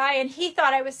celebrity guy. And he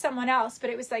thought I was someone else. But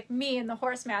it was like me in the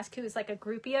horse mask who was like a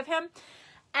groupie of him.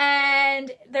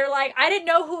 And they're like, I didn't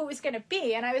know who it was going to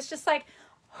be. And I was just like,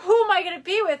 who am I going to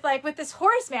be with, like, with this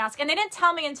horse mask? And they didn't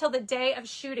tell me until the day of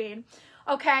shooting,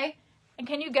 okay? And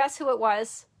can you guess who it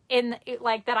was?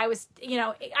 Like, that I was, you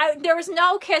know, there was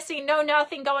no kissing, no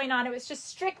nothing going on. It was just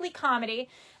strictly comedy.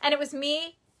 And it was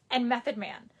me and Method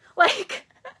Man. Like,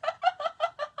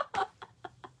 and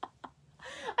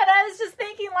I was just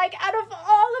thinking, like, out of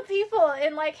all the people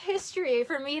in, like, history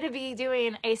for me to be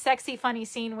doing a sexy, funny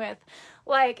scene with,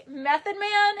 like, Method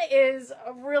Man is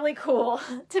really cool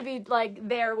to be, like,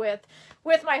 there with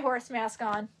my horse mask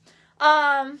on.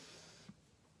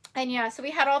 And yeah, so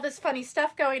we had all this funny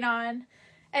stuff going on,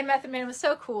 and Method Man was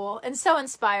so cool and so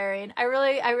inspiring. I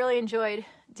really enjoyed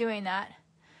doing that.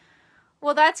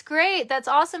 Well, that's great. That's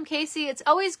awesome, Casey. It's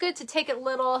always good to take a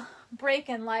little break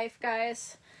in life,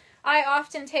 guys. I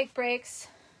often take breaks.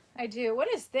 I do. What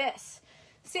is this?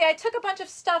 See, I took a bunch of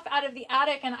stuff out of the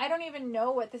attic, and I don't even know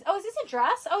what this... Oh, is this a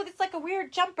dress? Oh, it's like a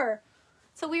weird jumper.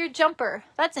 It's a weird jumper.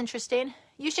 That's interesting.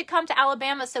 You should come to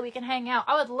Alabama so we can hang out.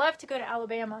 I would love to go to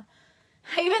Alabama.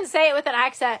 I even say it with an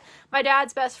accent. My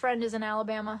dad's best friend is in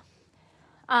Alabama.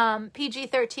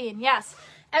 PG-13, yes.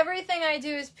 Everything I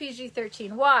do is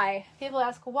PG-13. Why? People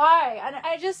ask why. And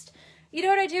I just, you know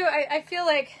what I do? I feel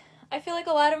like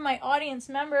a lot of my audience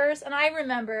members, and I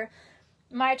remember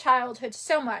my childhood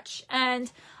so much,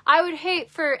 and I would hate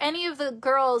for any of the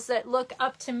girls that look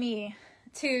up to me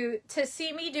to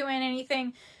see me doing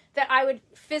anything that I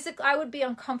would be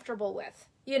uncomfortable with,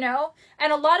 you know?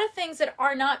 And a lot of things that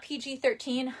are not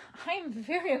PG-13, I'm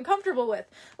very uncomfortable with.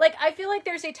 Like, I feel like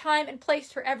there's a time and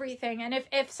place for everything. And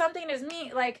if something is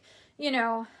me, like, you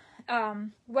know,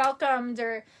 welcomed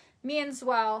or means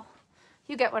well,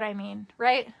 you get what I mean,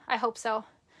 right? I hope so.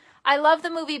 I love the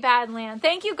movie Badland.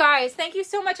 Thank you guys. Thank you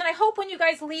so much. And I hope when you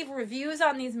guys leave reviews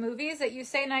on these movies that you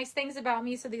say nice things about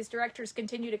me so these directors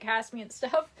continue to cast me and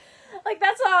stuff. Like,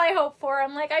 that's all I hope for.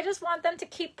 I'm like, I just want them to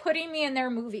keep putting me in their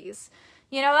movies.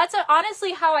 You know, that's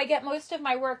honestly how I get most of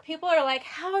my work. People are like,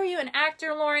 how are you an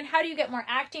actor, Lauren? How do you get more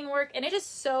acting work? And it is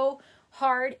so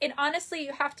hard. And honestly,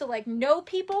 you have to, like, know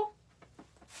people.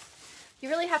 You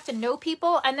really have to know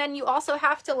people. And then you also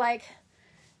have to, like,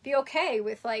 be okay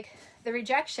with, like, the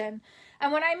rejection.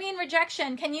 And when I mean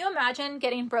rejection, can you imagine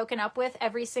getting broken up with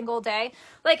every single day?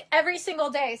 Like, every single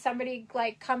day somebody,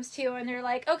 like, comes to you and they're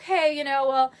like, okay, you know,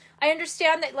 well, I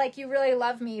understand that, like, you really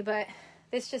love me, but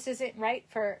this just isn't right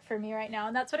for me right now.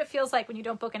 And that's what it feels like when you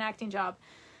don't book an acting job.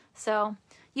 So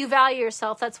you value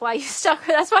yourself. That's why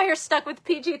you're stuck with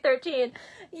PG-13.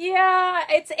 Yeah,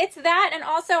 it's that. And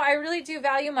also I really do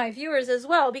value my viewers as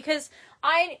well, because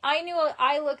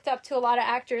I looked up to a lot of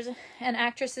actors and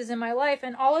actresses in my life,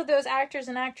 and all of those actors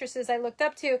and actresses I looked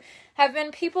up to have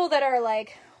been people that are,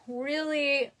 like,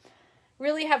 really,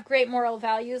 really have great moral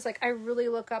values. Like, I really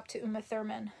look up to Uma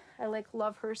Thurman. I, like,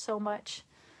 love her so much.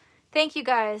 Thank you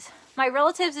guys. My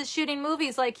relatives is shooting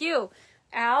movies like you.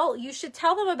 Al, you should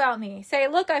tell them about me. Say,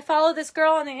 look, I follow this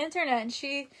girl on the internet and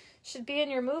she should be in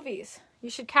your movies. You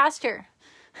should cast her.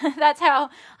 That's how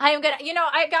I am gonna, you know,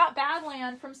 I got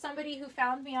Badland from somebody who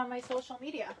found me on my social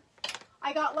media.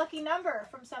 I got lucky number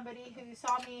from somebody who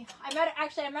saw me. I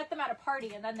met them at a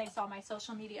party, and then they saw my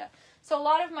social media. So a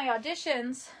lot of my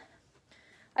auditions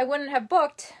I wouldn't have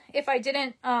booked if I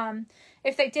didn't,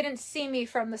 if they didn't see me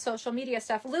from the social media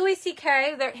stuff. Louis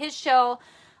C.K., his show,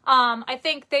 I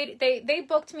think they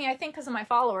booked me, I think, because of my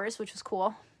followers, which was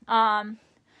cool.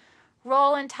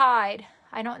 Roll and Tide.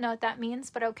 I don't know what that means,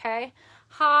 but okay.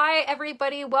 Hi,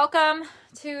 everybody. Welcome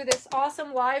to this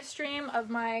awesome live stream of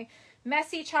my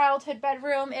messy childhood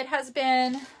bedroom. It has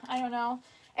been, I don't know,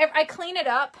 I clean it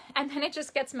up and then it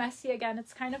just gets messy again.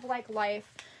 It's kind of like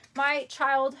life. My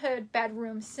childhood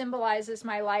bedroom symbolizes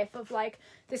my life of, like,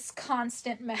 this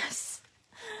constant mess.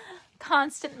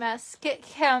 Constant mess.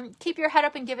 Keep your head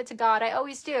up and give it to God. I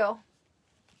always do.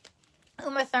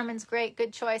 Uma Thurman's great.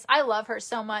 Good choice. I love her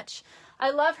so much.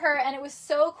 I love her, and it was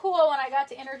so cool when I got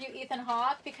to interview Ethan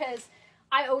Hawke, because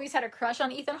I always had a crush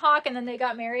on Ethan Hawke, and then they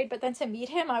got married, but then to meet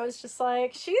him, I was just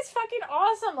like, she's fucking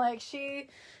awesome. Like, she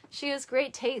has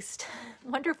great taste.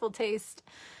 Wonderful taste.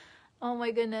 Oh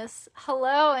my goodness.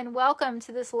 Hello, and welcome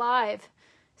to this live.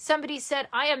 Somebody said,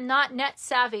 I am not net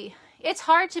savvy. It's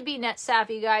hard to be net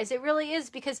savvy, guys. It really is,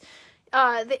 because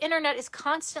the internet is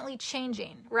constantly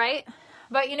changing, right?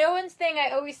 But you know one thing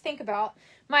I always think about?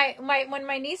 When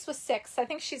my niece was 6, I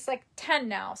think she's like 10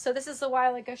 now, so this is a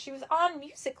while ago, she was on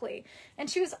Musical.ly, and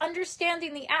she was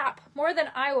understanding the app more than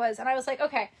I was, and I was like,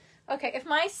 okay, if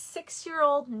my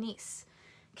 6-year-old niece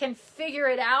can figure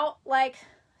it out, like,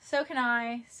 so can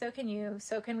I, so can you,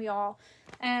 so can we all.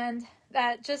 And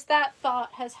that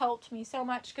thought has helped me so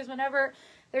much, because whenever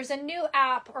there's a new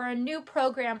app or a new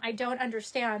program I don't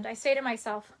understand, I say to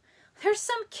myself, there's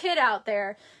some kid out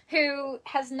there who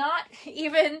has not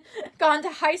even gone to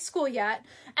high school yet,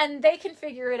 and they can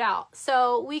figure it out.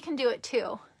 So we can do it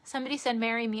too. Somebody said,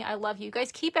 marry me. I love you. You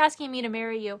guys keep asking me to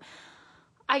marry you.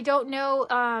 I don't know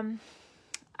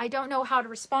how to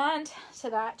respond to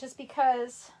that, just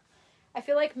because I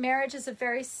feel like marriage is a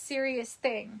very serious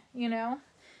thing, you know?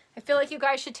 I feel like you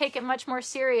guys should take it much more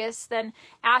serious than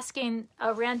asking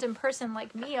a random person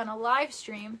like me on a live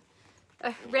stream,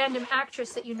 a random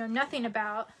actress that you know nothing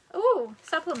about. Ooh,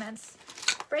 supplements,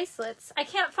 bracelets. I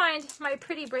can't find my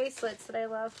pretty bracelets that I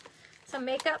love. Some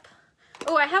makeup.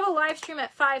 Oh, I have a live stream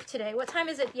at 5 today. What time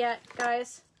is it yet,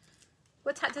 guys?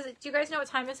 What time do you guys know what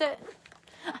time is it?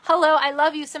 Hello, I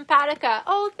love you, Simpatica.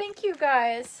 Oh, thank you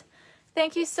guys.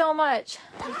 Thank you so much.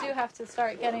 I do have to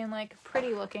start getting, like,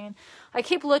 pretty looking. I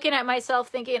keep looking at myself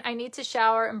thinking I need to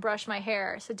shower and brush my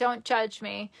hair, so don't judge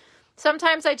me.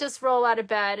 Sometimes I just roll out of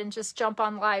bed and just jump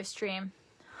on live stream.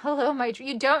 Hello,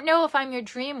 you don't know if I'm your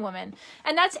dream woman.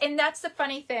 And that's the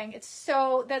funny thing.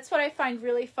 That's what I find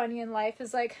really funny in life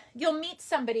is like, you'll meet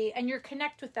somebody and you'll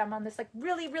connect with them on this like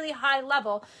really, really high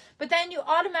level, but then you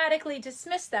automatically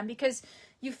dismiss them because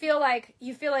you feel like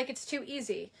it's too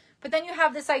easy. But then you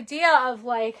have this idea of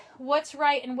like what's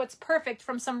right and what's perfect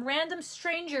from some random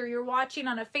stranger you're watching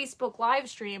on a Facebook live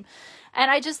stream. And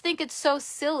I just think it's so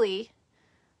silly.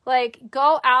 Like,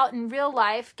 go out in real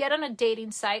life, get on a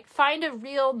dating site, find a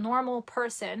real normal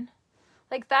person.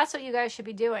 Like, that's what you guys should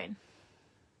be doing.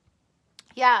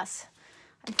 Yes,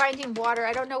 I'm finding water.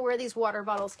 I don't know where these water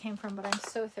bottles came from, but I'm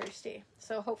so thirsty.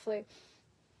 So hopefully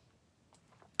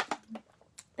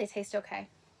they taste okay.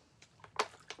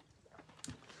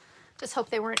 Just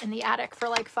hope they weren't in the attic for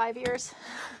like 5 years.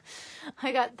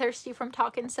 I got thirsty from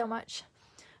talking so much.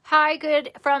 Hi,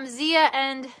 good from Zia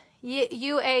and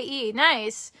UAE.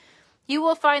 Nice. You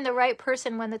will find the right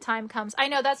person when the time comes. I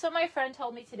know, that's what my friend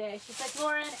told me today. She's like,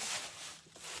 Lauren,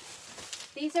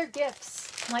 these are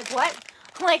gifts. I'm like, what?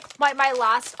 Like my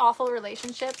last awful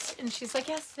relationships. And she's like,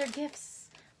 yes, they're gifts.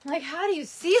 I'm like, how do you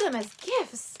see them as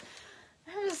gifts?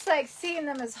 I'm just like seeing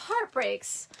them as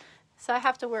heartbreaks. So I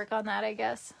have to work on that, I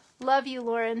guess. Love you,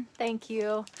 Lauren. Thank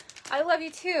you. I love you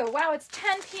too. Wow, it's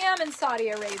 10 p.m. in Saudi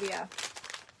Arabia.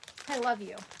 I love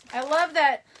you. I love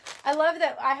that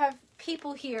I have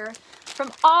people here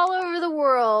from all over the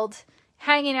world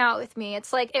hanging out with me.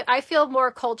 It's like, I feel more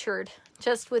cultured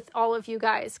just with all of you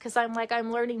guys because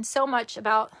I'm learning so much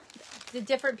about the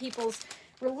different people's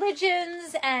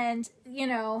religions and, you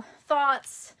know,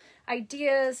 thoughts,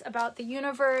 ideas about the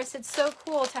universe. It's so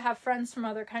cool to have friends from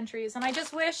other countries. And I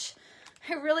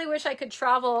really wish I could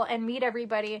travel and meet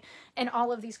everybody in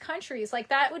all of these countries. Like,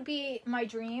 that would be my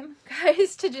dream,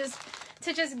 guys, to just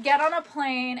get on a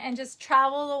plane and just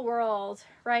travel the world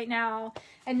right now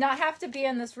and not have to be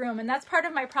in this room. And that's part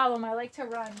of my problem. I like to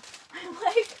run. I'm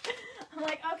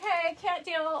like, okay, I can't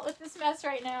deal with this mess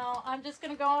right now. I'm just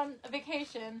going to go on a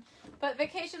vacation. But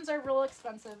vacations are real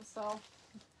expensive. So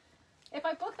if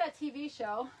I book that TV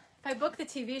show,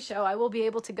 I will be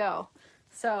able to go.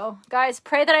 So guys,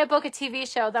 pray that I book a TV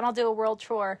show. Then I'll do a world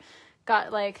tour.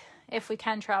 If we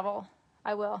can travel,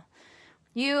 I will.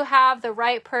 You have the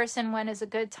right person when is a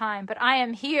good time, but I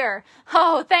am here.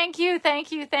 Oh, thank you, thank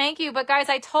you, thank you. But guys,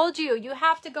 I told you, you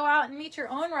have to go out and meet your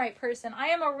own right person. I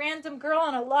am a random girl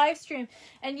on a live stream.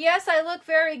 And yes, I look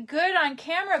very good on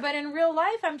camera, but in real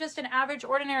life, I'm just an average,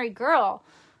 ordinary girl.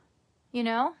 You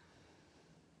know?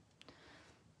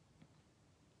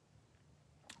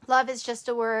 Love is just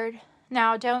a word.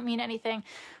 Now, don't mean anything.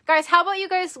 Guys, how about you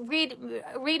guys read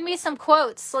me some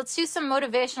quotes? Let's do some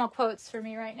motivational quotes for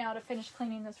me right now to finish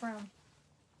cleaning this room.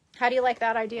 How do you like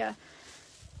that idea?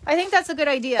 I think that's a good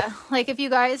idea. Like, if you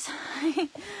guys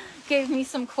gave me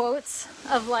some quotes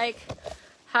of like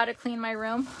how to clean my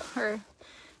room, or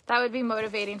that would be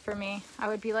motivating for me. I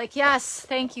would be like, yes,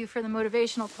 thank you for the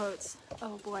motivational quotes.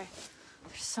 Oh boy,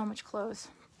 there's so much clothes.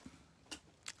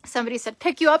 Somebody said,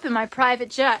 pick you up in my private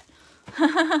jet.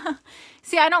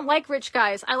 See, I don't like rich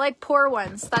guys. I like poor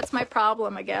ones. That's my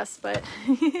problem, I guess. But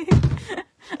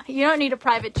you don't need a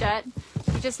private jet.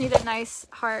 You just need a nice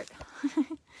heart.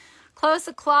 Close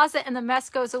the closet and the mess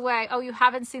goes away. Oh, you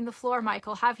haven't seen the floor,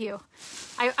 Michael, have you?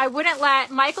 I wouldn't let...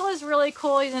 Michael is really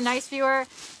cool. He's a nice viewer.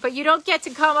 But you don't get to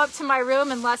come up to my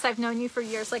room unless I've known you for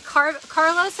years. Like,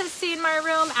 Carlos has seen my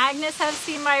room. Agnes has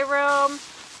seen my room.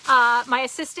 My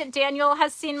assistant Daniel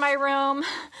has seen my room.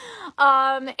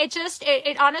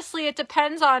 It honestly, it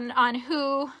depends on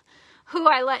who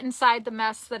I let inside the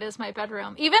mess that is my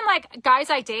bedroom. Even like guys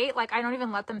I date, like I don't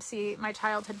even let them see my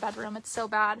childhood bedroom. It's so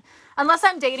bad. Unless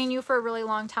I'm dating you for a really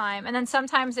long time. And then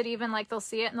sometimes it even like they'll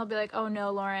see it and they'll be like, oh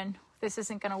no, Lauren, this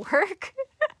isn't going to work.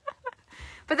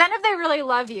 But then if they really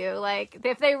love you, like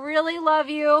if they really love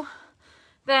you,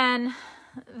 then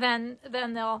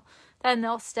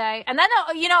they'll stay. And then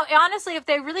they'll, you know, honestly, if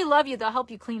they really love you, they'll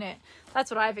help you clean it. That's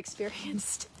what I've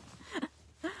experienced.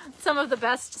 Some of the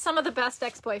best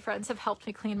ex-boyfriends have helped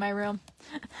me clean my room.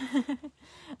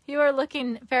 You are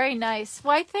looking very nice.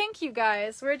 Why, thank you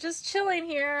guys. We're just chilling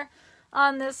here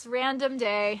on this random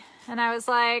day. And I was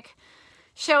like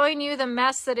showing you the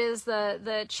mess that is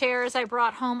the chairs I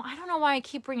brought home. I don't know why I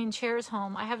keep bringing chairs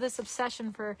home. I have this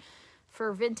obsession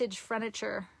for vintage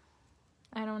furniture.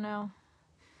 I don't know.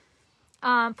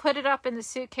 Put it up in the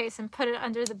suitcase and put it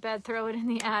under the bed, throw it in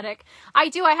the attic. I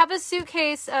do. I have a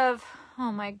suitcase of,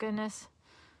 oh my goodness.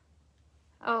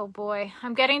 Oh boy.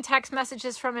 I'm getting text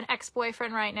messages from an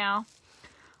ex-boyfriend right now.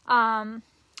 I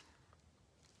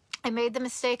made the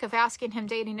mistake of asking him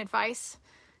dating advice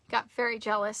got very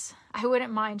jealous. I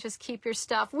wouldn't mind, just keep your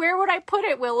stuff. Where would I put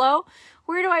it, Willow?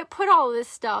 Where do I put all of this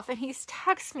stuff? And he's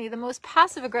texts me the most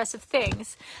passive-aggressive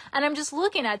things. And I'm just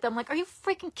looking at them like, are you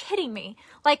freaking kidding me?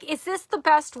 Like, is this the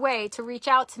best way to reach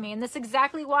out to me? And that's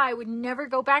exactly why I would never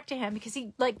go back to him, because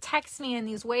he, like, texts me in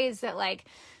these ways that, like,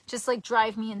 just, like,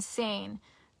 drive me insane.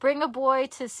 Bring a boy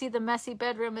to see the messy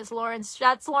bedroom is Lauren's.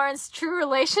 That's Lauren's true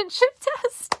relationship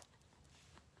test.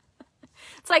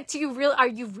 It's like, are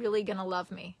you really gonna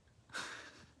love me?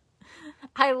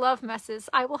 I love messes.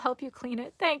 I will help you clean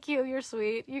it. Thank you. You're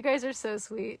sweet. You guys are so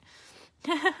sweet.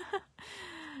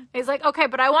 He's like, okay,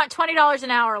 but I want $20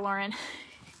 an hour, Lauren.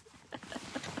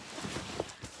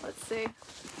 Let's see.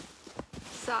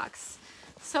 Socks.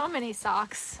 So many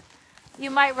socks.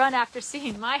 You might run after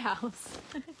seeing my house.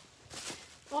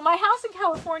 Well, my house in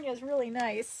California is really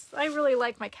nice. I really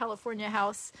like my California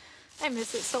house. I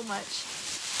miss it so much.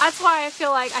 That's why I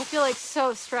feel like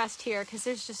so stressed here, because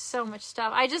there's just so much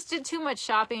stuff. I just did too much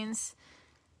shoppings.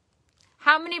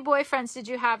 How many boyfriends did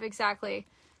you have exactly?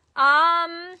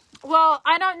 Well,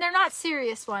 they're not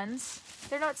serious ones.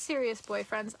 They're not serious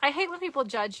boyfriends. I hate when people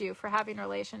judge you for having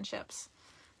relationships.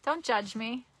 Don't judge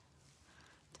me.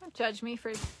 Don't judge me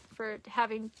for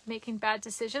making bad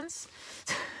decisions.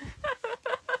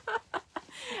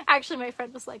 Actually, my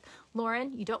friend was like,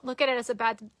 Lauren, you don't look at it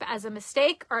as a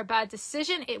mistake or a bad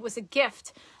decision. It was a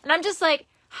gift. And I'm just like,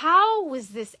 how was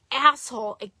this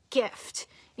asshole a gift?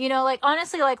 You know, like,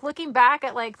 honestly, like, looking back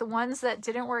at, like, the ones that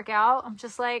didn't work out, I'm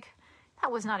just like,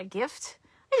 that was not a gift.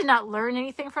 I did not learn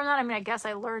anything from that. I mean, I guess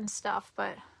I learned stuff,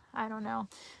 but I don't know.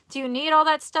 Do you need all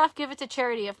that stuff? Give it to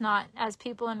charity, if not, as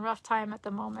people in rough time at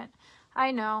the moment.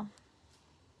 I know.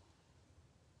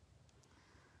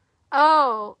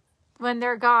 Oh, when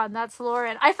they're gone. That's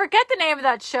Lauren. I forget the name of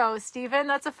that show, Steven.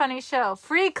 That's a funny show.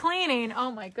 Free cleaning. Oh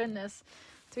my goodness.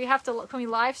 Do we have to, can we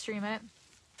live stream it?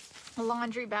 A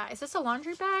laundry bag. Is this a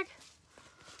laundry bag?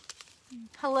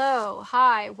 Hello.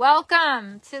 Hi.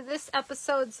 Welcome to this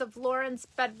episodes of Lauren's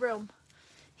Bedroom.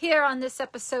 Here on this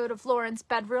episode of Lauren's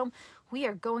Bedroom, we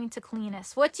are going to clean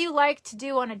us. What do you like to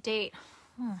do on a date?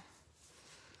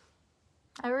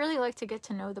 I really like to get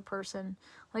to know the person.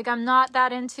 Like, I'm not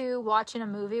that into watching a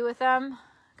movie with them,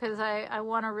 because I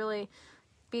want to really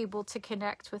be able to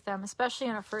connect with them, especially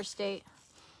on a first date.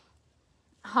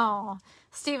 Oh,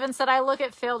 Steven said, I look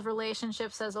at failed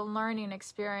relationships as a learning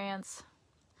experience.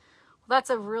 Well, that's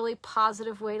a really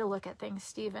positive way to look at things,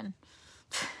 Steven.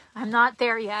 I'm not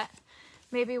there yet.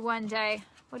 Maybe one day.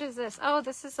 What is this? Oh,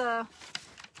 this is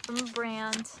from a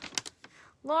brand.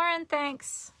 Lauren,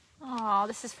 thanks. Oh,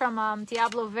 this is from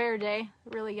Diablo Verde,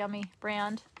 really yummy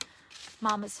brand.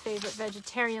 Mama's favorite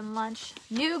vegetarian lunch.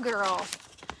 New girl.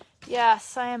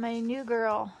 Yes, I am a new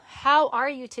girl. How are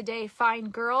you today, fine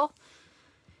girl?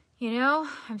 You know,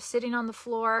 I'm sitting on the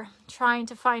floor trying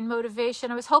to find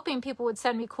motivation. I was hoping people would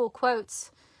send me cool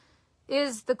quotes.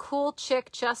 Is the cool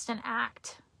chick just an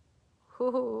act?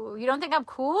 Ooh, you don't think I'm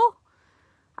cool?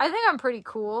 I think I'm pretty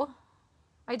cool.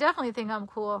 I definitely think I'm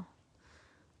cool.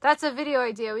 That's a video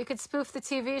idea. We could spoof the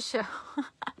TV show.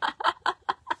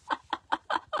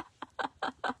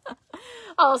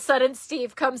 All of a sudden,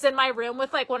 Steve comes in my room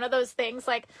with, like, one of those things,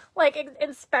 like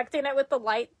inspecting it with the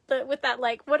light, with that,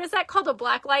 like, what is that called? A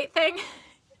black light thing?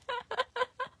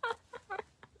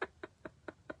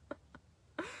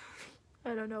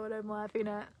 I don't know what I'm laughing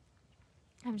at.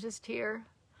 I'm just here.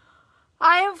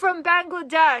 I am from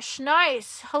Bangladesh.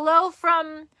 Nice. Hello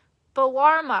from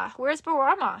Bawarma. Where's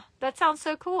Bawarma? That sounds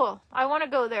so cool. I want to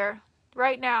go there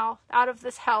right now, out of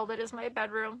this hell that is my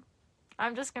bedroom.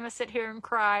 I'm just going to sit here and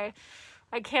cry.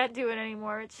 I can't do it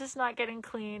anymore. It's just not getting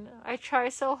clean. I try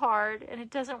so hard and it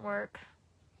doesn't work.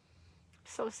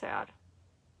 So sad.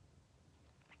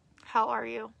 How are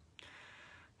you?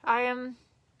 I am...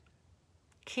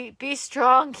 Be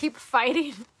strong. Keep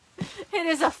fighting. It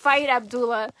is a fight,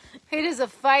 Abdullah. It is a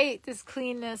fight. This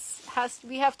cleanness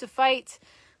we have to fight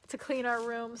to clean our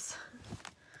rooms.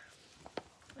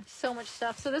 There's so much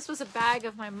stuff. So this was a bag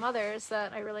of my mother's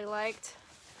that I really liked.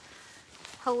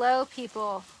 Hello,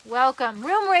 people. Welcome.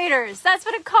 Room raiders. That's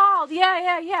what it's called.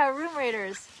 Yeah. Room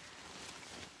raiders.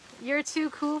 You're too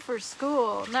cool for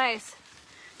school. Nice.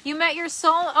 You met your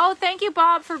soul. Oh, thank you,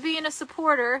 Bob, for being a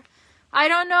supporter. I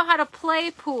don't know how to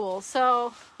play pool,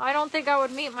 so I don't think I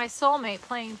would meet my soulmate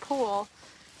playing pool,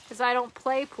 because I don't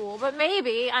play pool. But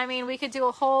maybe, I mean, we could do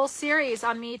a whole series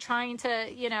on me trying to,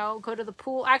 you know, go to the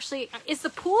pool. Actually, is the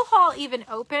pool hall even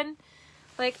open?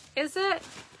 Like, is it?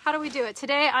 How do we do it?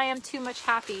 Today, I am too much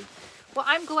happy. Well,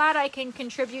 I'm glad I can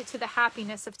contribute to the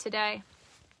happiness of today.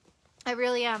 I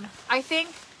really am. I think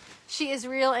she is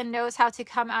real and knows how to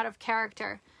come out of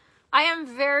character. I am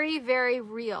very, very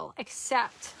real,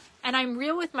 except, and I'm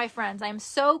real with my friends. I'm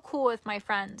so cool with my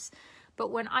friends. But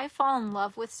when I fall in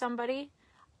love with somebody,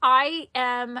 I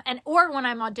am, or when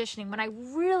I'm auditioning, when I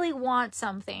really want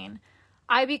something,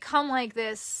 I become like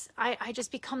this, I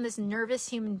just become this nervous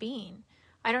human being.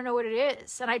 I don't know what it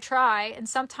is. And I try. And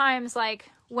sometimes like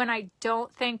when I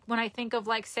think of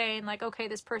like saying like, okay,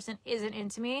 this person isn't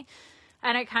into me,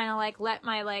 and I kind of like let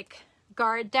my like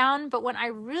guard down. But when I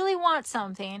really want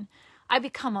something, I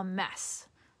become a mess.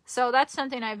 So that's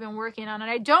something I've been working on,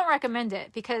 and I don't recommend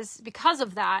it because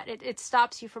of that, it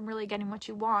stops you from really getting what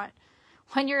you want.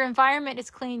 When your environment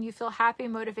is clean, you feel happy,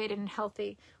 motivated, and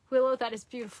healthy. Willow, that is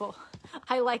beautiful.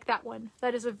 I like that one.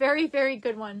 That is a very, very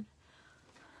good one.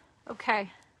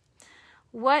 Okay.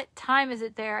 What time is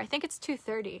it there? I think it's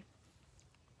 2:30.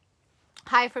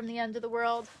 Hi from the end of the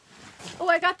world. Oh,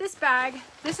 I got this bag.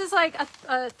 This is like a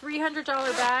 $300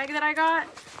 bag that I got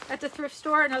at the thrift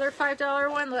store. Another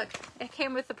 $5 one. Look, it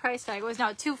came with the price tag. It was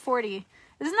now $240.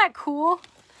 Isn't that cool?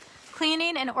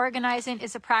 Cleaning and organizing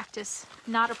is a practice,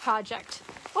 not a project.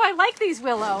 Oh, I like these,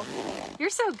 Willow. You're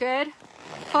so good.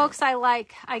 Folks I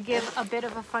give a bit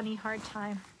of a funny hard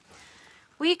time.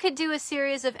 We could do a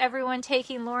series of everyone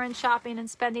taking Lauren shopping and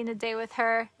spending a day with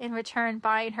her, in return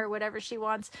buying her whatever she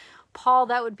wants. Paul,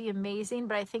 that would be amazing,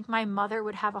 but I think my mother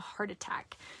would have a heart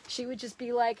attack. She would just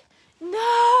be like,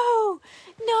 no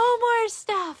more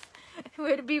stuff.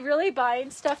 Would be really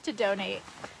buying stuff to donate,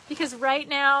 because right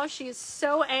now she is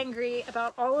so angry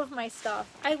about all of my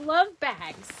stuff. I love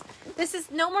bags. This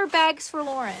is no more bags for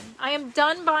Lauren. I am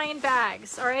done buying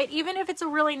bags, all right? Even if it's a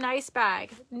really nice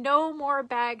bag, no more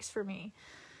bags for me.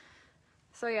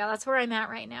 So yeah, that's where I'm at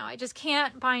right now. I just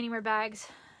can't buy any more bags.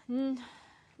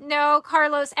 No,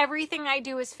 Carlos, everything I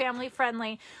do is family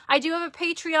friendly. I do have a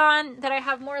Patreon that I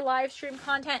have more live stream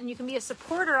content, and you can be a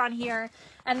supporter on here,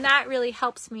 and that really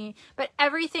helps me. But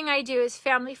everything I do is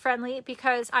family friendly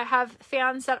because I have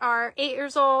fans that are 8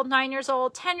 years old, 9 years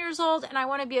old, 10 years old, and I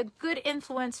want to be a good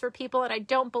influence for people, and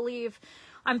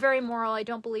I'm very moral. I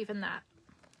don't believe in that.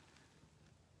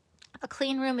 A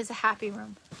clean room is a happy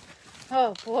room.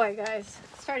 Oh boy, guys,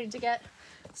 starting to get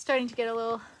a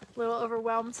little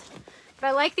overwhelmed. But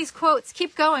I like these quotes.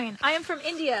 Keep going. I am from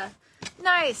India.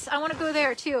 Nice. I want to go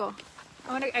there too.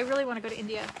 I really want to go to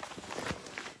India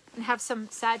and have some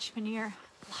saj paneer.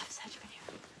 Love saj paneer.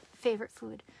 Favorite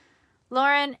food.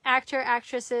 Lauren,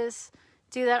 actresses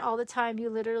do that all the time.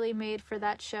 You literally made for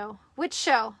that show. Which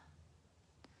show?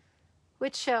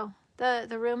 The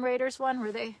Room Raiders one,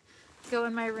 where they go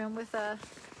in my room with a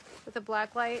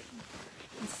black light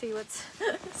and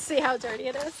see how dirty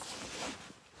it is.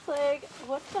 Like,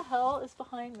 what the hell is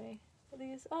behind me? Are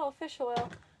these? Oh, fish oil.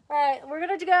 All right, we're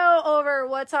going to go over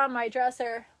what's on my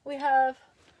dresser. We have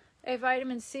a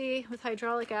vitamin C with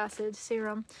hyaluronic acid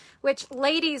serum, which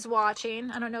ladies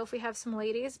watching, I don't know if we have some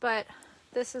ladies, but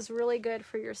this is really good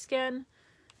for your skin.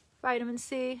 Vitamin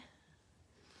C.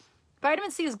 Vitamin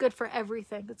C is good for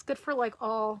everything. It's good for like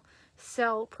all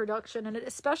cell production, and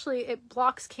it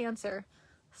blocks cancer.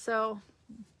 So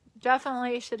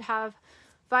definitely should have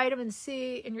vitamin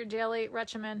C in your daily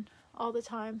regimen all the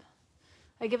time.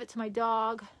 I give it to my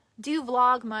dog. Do you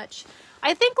vlog much?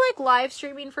 I think like live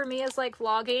streaming for me is like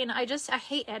vlogging. I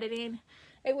hate editing.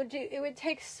 It would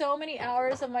take so many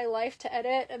hours of my life to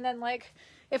edit, and then like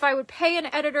if I would pay an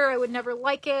editor, I would never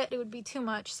like it. It would be too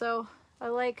much. So I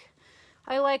like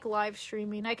live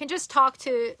streaming. I can just talk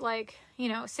to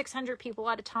 600 people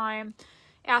at a time.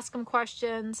 Ask them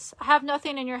questions. Have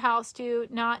nothing in your house do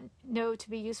not know to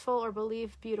be useful or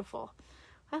believe beautiful.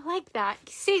 I like that.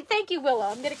 See, thank you, Willow.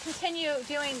 I'm going to continue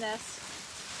doing this.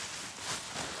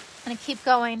 I'm going to keep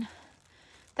going.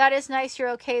 That is nice.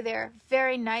 You're okay there.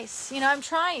 Very nice. I'm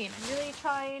trying. I'm really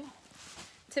trying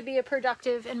to be a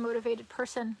productive and motivated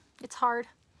person. It's hard.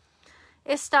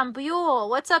 Istanbul.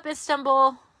 What's up,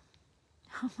 Istanbul?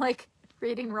 I'm like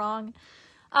reading wrong.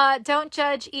 Don't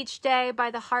judge each day by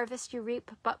the harvest you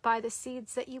reap, but by the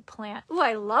seeds that you plant. Ooh,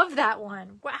 I love that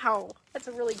one. Wow. That's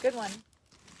a really good one.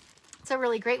 It's a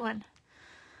really great one.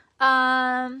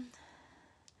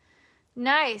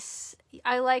 Nice.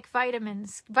 I like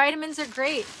vitamins. Vitamins are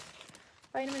great.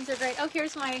 Vitamins are great. Oh,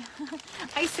 here's my,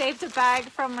 I saved a bag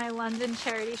from my London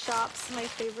charity shops. My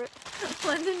favorite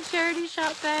London charity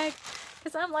shop bag.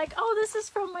 Because I'm like, oh, this is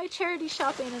from my charity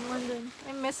shopping in London.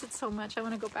 I miss it so much. I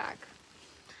want to go back.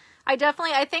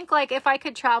 I think like if I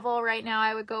could travel right now,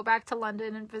 I would go back to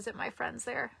London and visit my friends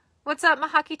there. What's up,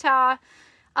 Mahakita?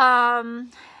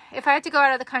 If I had to go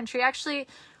out of the country, actually,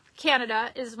 Canada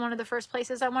is one of the first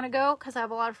places I want to go because I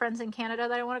have a lot of friends in Canada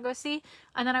that I want to go see.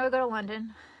 And then I would go to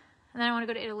London. And then I want to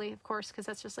go to Italy, of course, because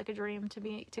that's just like a dream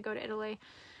to go to Italy.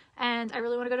 And I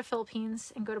really want to go to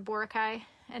Philippines and go to Boracay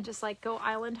and just like go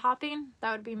island hopping.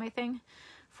 That would be my thing.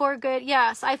 For good.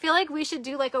 Yes. I feel like we should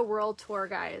do like a world tour,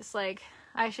 guys. Like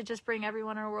I should just bring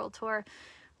everyone on a world tour.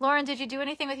 Lauren, did you do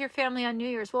anything with your family on New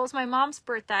Year's? Well, it was my mom's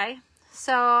birthday.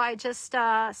 So I just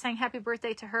sang happy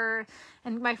birthday to her.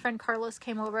 And my friend Carlos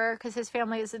came over because his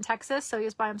family is in Texas. So he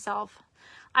was by himself.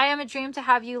 I am a dream to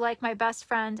have you like my best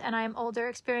friend, and I am older,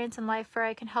 experienced in life where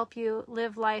I can help you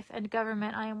live life and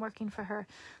government. I am working for her.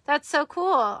 That's so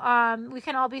cool. We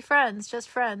can all be friends, just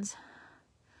friends.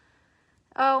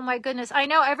 Oh my goodness. I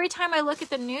know every time I look at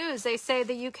the news, they say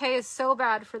the UK is so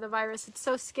bad for the virus. It's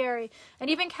so scary. And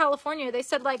even California, they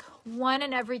said like 1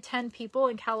 in every 10 people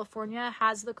in California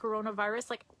has the coronavirus.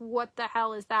 Like, what the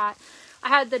hell is that? I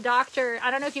had the doctor,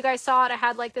 I don't know if you guys saw it. I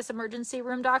had like this emergency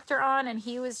room doctor on, and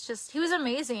he was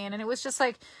amazing. And it was just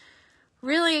like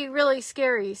really, really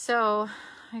scary. So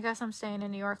I guess I'm staying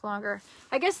in New York longer.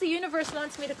 I guess the universe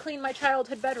wants me to clean my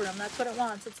childhood bedroom. That's what it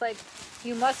wants. It's like,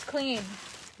 you must clean.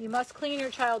 You must clean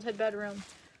your childhood bedroom.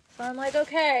 So I'm like,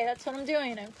 okay, that's what I'm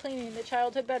doing. I'm cleaning the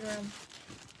childhood bedroom.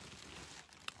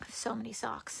 So many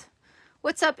socks.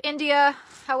 What's up, India?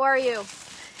 How are you?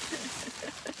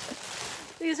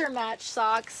 These are match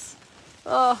socks.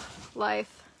 Oh,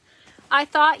 life. I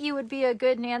thought you would be a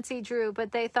good Nancy Drew,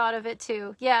 but they thought of it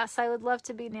too. Yes, I would love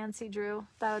to be Nancy Drew.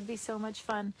 That would be so much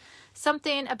fun.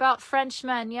 Something about French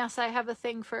men. Yes, I have a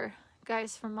thing for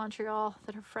guys from Montreal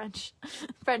that are French.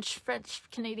 French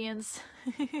Canadians.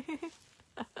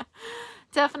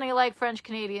 Definitely like French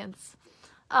Canadians.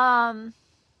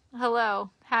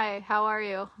 Hello. Hi, how are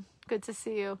you? Good to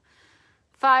see you.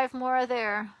 5 more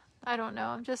there. I don't know.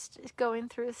 I'm just going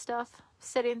through stuff.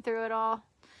 Sitting through it all.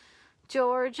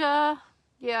 Georgia.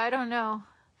 Yeah, I don't know.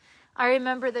 I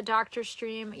remember the doctor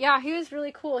stream. Yeah, he was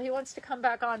really cool. He wants to come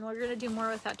back on. We're going to do more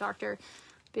with that doctor.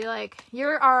 Be like,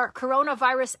 you're our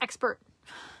coronavirus expert.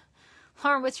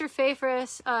 Lauren, what's your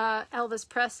favorite Elvis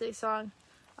Presley song?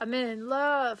 I'm in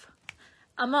love.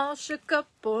 I'm all shook up.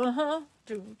 That's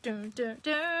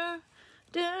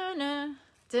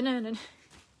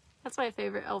my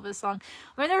favorite Elvis song.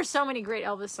 I mean, there are so many great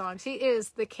Elvis songs. He is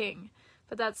the king.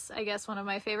 But that's, I guess, one of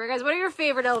my favorite. Guys, what are your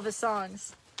favorite Elvis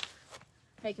songs?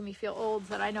 Making me feel old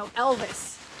that I know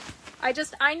Elvis. I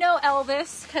know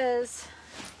Elvis because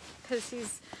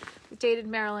he's dated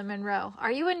Marilyn Monroe.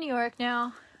 Are you in New York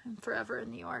now? I'm forever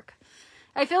in New York.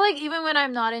 I feel like even when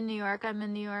I'm not in New York, I'm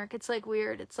in New York. It's like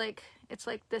weird. It's like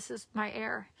this is my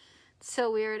air. It's so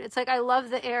weird. It's like I love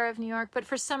the air of New York, but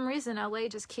for some reason LA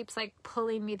just keeps like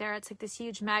pulling me there. It's like this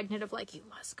huge magnet of like, you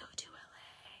must go to LA.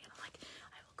 And I'm like,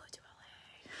 I will go to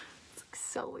LA. It's like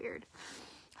so weird.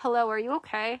 Hello, are you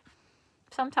okay?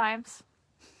 Sometimes.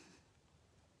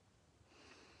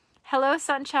 Hello,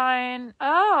 sunshine.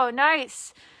 Oh,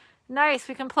 nice. Nice.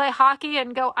 We can play hockey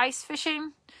and go ice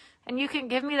fishing. And you can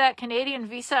give me that Canadian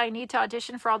visa I need to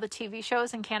audition for all the TV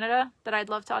shows in Canada that I'd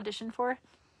love to audition for.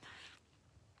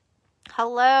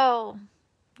 Hello.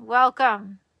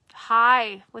 Welcome.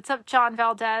 Hi. What's up, John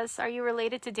Valdez? Are you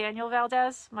related to Daniel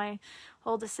Valdez, my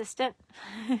old assistant?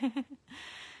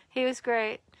 He was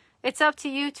great. It's up to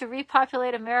you to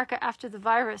repopulate America after the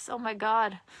virus. Oh my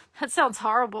God. That sounds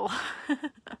horrible.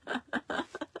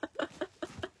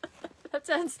 That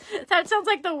sounds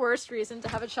like the worst reason to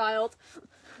have a child.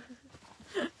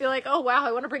 Be like, oh wow,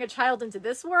 I want to bring a child into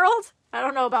this world? I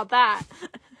don't know about that.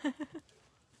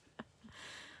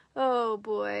 Oh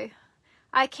boy.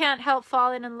 I can't help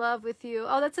falling in love with you.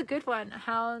 Oh, that's a good one.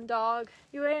 Hound dog.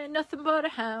 You ain't nothing but a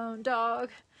hound dog.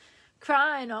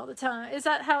 Crying all the time. Is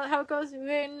that how it goes? You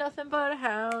ain't nothing but a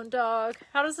hound dog.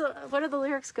 What do the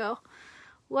lyrics go?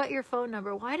 What your phone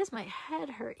number? Why does my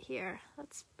head hurt here?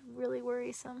 That's really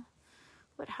worrisome.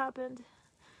 What happened?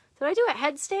 Did I do a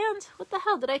headstand? What the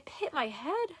hell? Did I hit my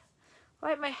head?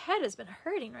 Why, my head has been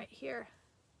hurting right here.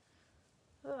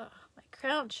 Ugh, my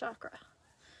crown chakra.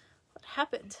 What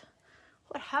happened?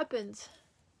 What happened?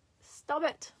 Stop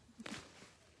it.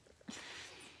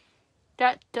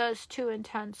 That does too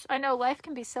intense. I know life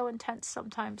can be so intense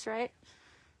sometimes, right?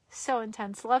 So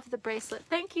intense. Love the bracelet.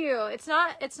 Thank you. They're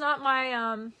not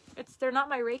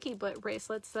my Reiki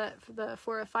bracelets that the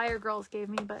For a Fire girls gave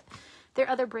me, but they're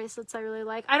other bracelets I really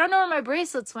like. I don't know where my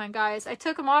bracelets went, guys. I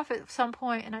took them off at some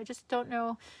point and I just don't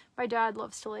know. My dad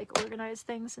loves to like organize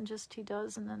things and he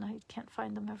does, and then I can't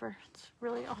find them ever. It's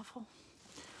really awful.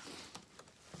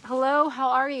 Hello, how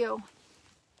are you?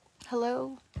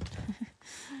 Hello.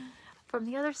 From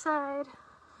the other side.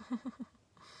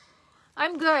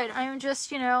 I'm good. I'm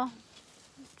just,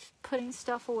 putting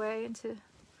stuff away into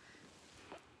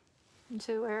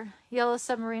where? Yellow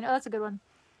Submarine. Oh, that's a good one.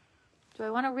 Do I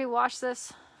want to rewash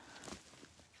this?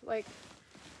 Like,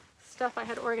 stuff I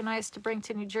had organized to bring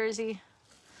to New Jersey.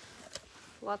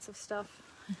 Lots of stuff.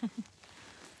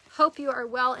 Hope you are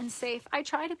well and safe. I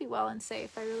try to be well and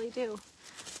safe. I really do.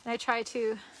 And I try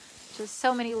to, just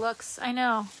so many looks. I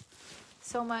know.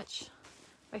 So much.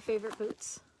 My favorite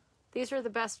boots. These are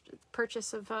the best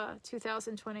purchase of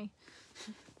 2020.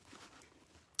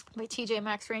 My TJ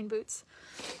Maxx rain boots.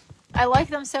 I like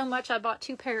them so much, I bought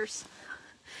 2 pairs.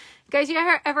 Guys, you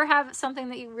ever have something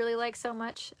that you really like so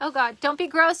much? Oh God, don't be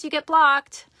gross, you get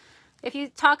blocked. If you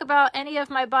talk about any of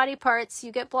my body parts,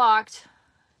 you get blocked.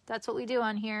 That's what we do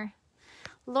on here.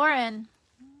 Lauren,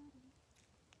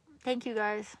 thank you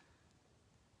guys.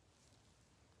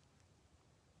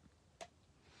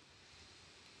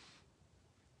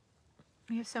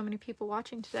 We have so many people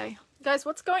watching today. Guys,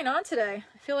 what's going on today?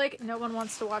 I feel like no one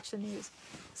wants to watch the news,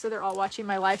 so they're all watching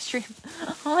my live stream.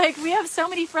 Like, we have so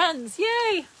many friends.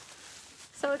 Yay!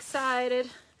 So excited.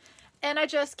 And I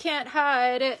just can't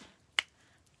hide it.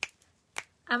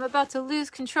 I'm about to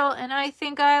lose control, and I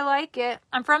think I like it.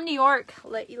 I'm from New York,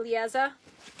 Lieza.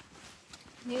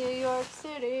 New York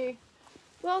City.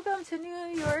 Welcome to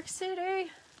New York City.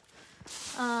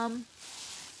 Ciao,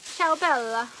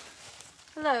 Bella.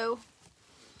 Hello.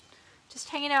 Just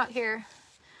hanging out here.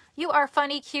 You are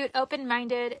funny, cute,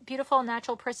 open-minded, beautiful,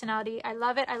 natural personality. I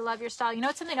love it. I love your style. You know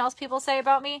what something else people say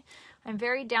about me? I'm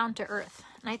very down to earth.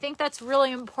 And I think that's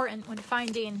really important when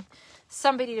finding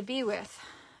somebody to be with,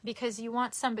 because you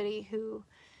want somebody who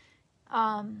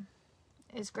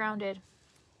is grounded.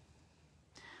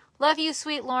 Love you,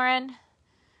 sweet Lauren.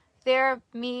 There,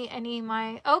 me, and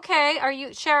my. Okay, are you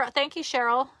Cheryl? Thank you,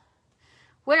 Cheryl.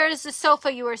 Where is the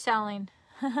sofa you were selling?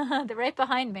 They're right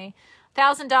behind me.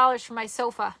 $1,000 for my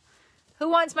sofa. Who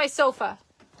wants my sofa?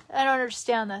 I don't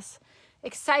understand this.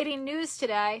 Exciting news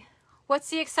today. What's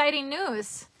the exciting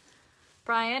news,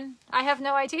 Brian? I have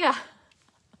no idea.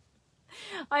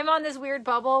 I'm on this weird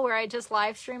bubble where I just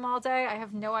live stream all day. I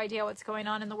have no idea what's going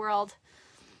on in the world.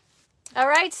 All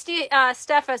right,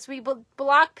 Stephus, we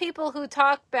block people who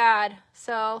talk bad.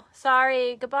 So,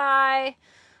 sorry. Goodbye.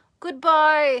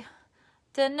 Goodbye.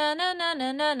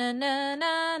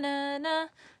 Da-na-na-na-na-na-na-na-na-na.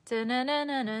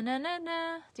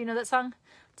 Da-na-na-na-na-na-na. Do you know that song?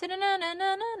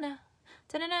 Da-na-na-na-na-na.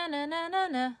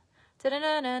 Da-na-na-na-na-na.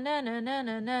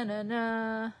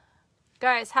 Da-na-na-na-na-na-na-na.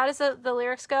 Guys, how does the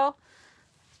lyrics go?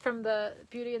 From the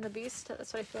Beauty and the Beast.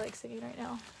 That's what I feel like singing right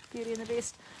now. Beauty and the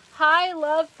Beast. Hi,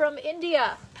 love from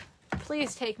India.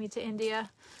 Please take me to India.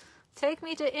 Take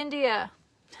me to India.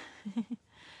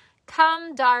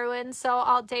 Come, Darwin, so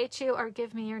I'll date you or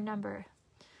give me your number.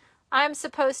 I'm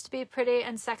supposed to be pretty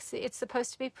and sexy. It's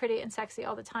supposed to be pretty and sexy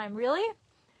all the time. Really?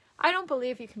 I don't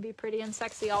believe you can be pretty and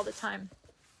sexy all the time.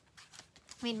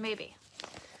 I mean, maybe.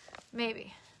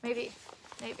 Maybe. Maybe.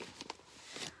 Maybe.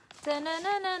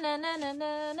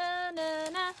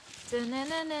 Da-na-na-na-na-na-na-na-na-na.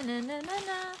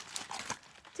 Da-na-na-na-na-na-na.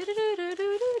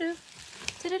 Do-do-do-do-do-do.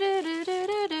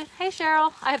 Do-do-do-do-do-do. Hey,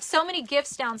 Cheryl. I have so many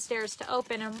gifts downstairs to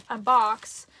open and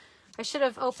unbox. I should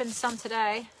have opened some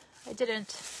today. I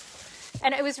didn't.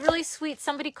 And it was really sweet.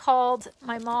 Somebody called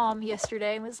my mom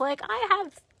yesterday and was like, I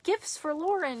have gifts for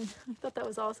Lauren. I thought that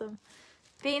was awesome.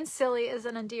 Being silly is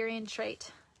an endearing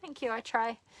trait. Thank you. I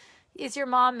try. Is your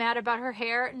mom mad about her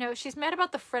hair? No, she's mad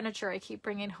about the furniture I keep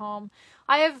bringing home.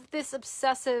 I have this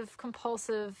obsessive,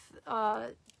 compulsive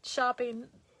shopping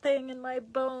thing in my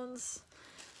bones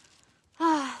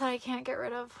that I can't get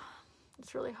rid of.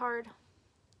 It's really hard.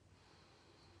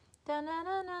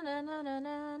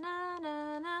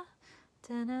 Da-na-na-na-na-na-na-na-na-na.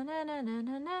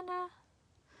 Da-na-na-na-na-na-na.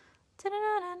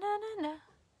 Da-na-na-na-na-na.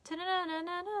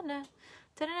 Da-na-na-na-na-na.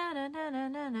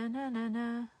 Da-na-na-na-na-na-na-na.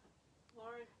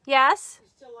 Lauren, Yes? you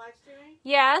still live streaming?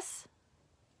 Yes?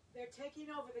 They're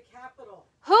taking over the Capitol.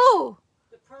 Who?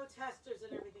 The protesters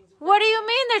and everything. What do you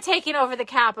mean they're taking over the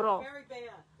Capitol? Very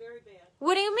bad. Very bad.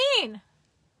 What do you mean?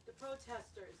 The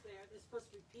protesters, they're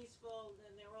supposed to be peaceful,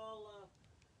 and they're all,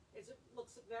 it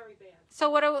looks very bad.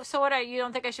 So what are you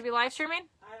don't think I should be live streaming?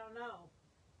 I don't know.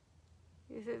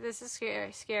 This is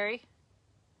scary.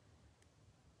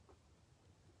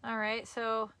 All right,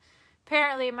 so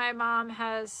apparently my mom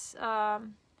has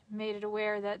made it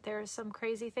aware that there's some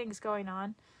crazy things going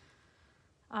on.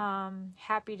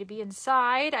 Happy to be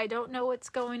inside. I don't know what's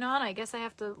going on. I guess I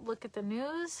have to look at the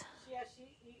news. Yeah,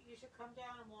 you should come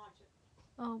down and watch it.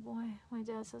 Oh boy, my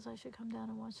dad says I should come down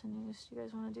and watch the news. Do you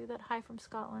guys want to do that? Hi from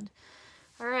Scotland.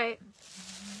 All right.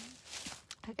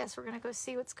 I guess we're going to go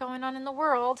see what's going on in the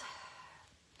world.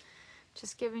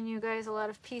 Just giving you guys a lot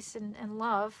of peace and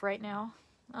love right now.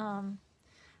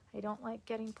 I don't like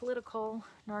getting political,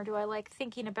 nor do I like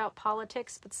thinking about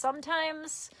politics, but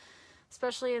sometimes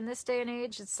especially in this day and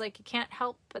age. It's like you can't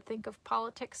help but think of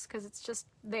politics because it's just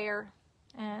there.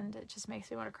 And it just makes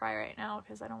me want to cry right now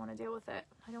because I don't want to deal with it.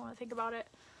 I don't want to think about it.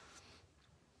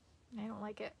 I don't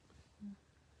like it.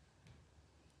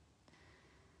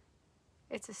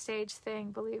 It's a stage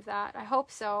thing, believe that. I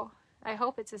hope so. I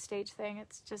hope it's a stage thing.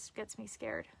 It just gets me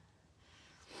scared.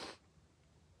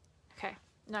 Okay,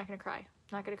 I'm not going to cry.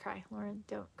 Not going to cry. Lauren,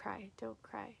 don't cry. Don't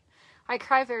cry. I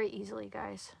cry very easily,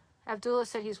 guys. Abdullah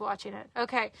said he's watching it.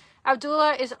 Okay,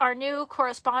 Abdullah is our new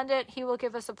correspondent. He will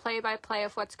give us a play-by-play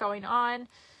of what's going on.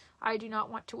 I do not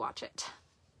want to watch it.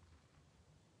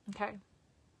 Okay.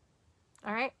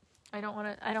 All right. I don't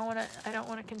want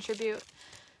to contribute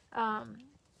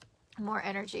more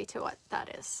energy to what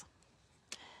that is.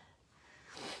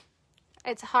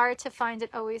 It's hard to find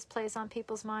it always plays on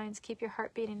people's minds. Keep your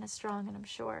heart beating as strong, and I'm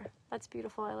sure. That's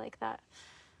beautiful. I like that.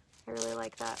 I really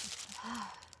like that.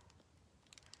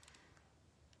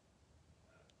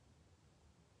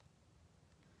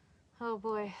 Oh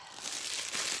boy.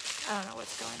 I don't know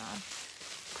what's going on.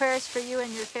 Prayers for you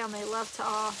and your family. Love to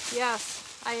all.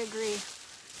 Yes, I agree.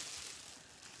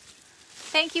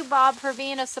 Thank you, Bob, for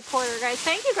being a supporter, guys.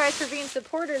 Thank you guys for being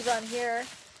supporters on here.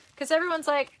 Because everyone's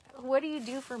like, what do you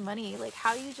do for money? Like,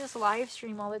 how do you just live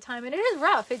stream all the time? And it is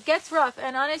rough. It gets rough.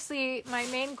 And honestly, my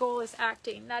main goal is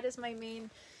acting. That is my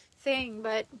main thing.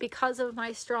 But because of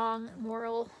my strong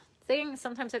moral thing,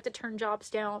 sometimes I have to turn jobs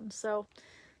down. So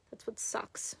that's what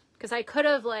sucks. Because I could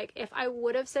have, like, if I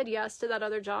would have said yes to that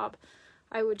other job,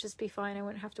 I would just be fine. I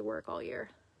wouldn't have to work all year.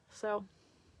 So,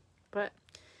 but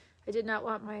I did not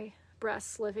want my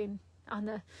breasts living on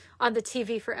the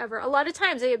TV forever. A lot of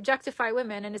times they objectify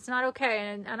women, and it's not okay.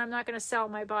 And I'm not going to sell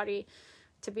my body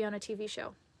to be on a TV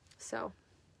show. So,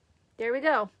 there we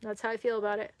go. That's how I feel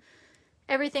about it.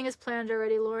 Everything is planned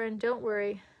already, Lauren. Don't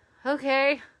worry.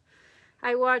 Okay.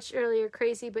 I watched earlier.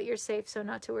 Crazy, but you're safe, so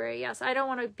not to worry. Yes, I don't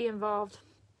want to be involved.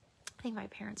 I think my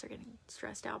parents are getting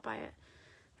stressed out by it.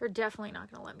 They're definitely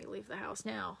not going to let me leave the house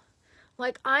now.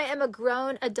 Like, I am a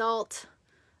grown adult.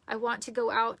 I want to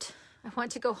go out. I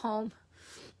want to go home.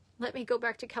 Let me go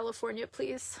back to California,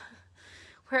 please.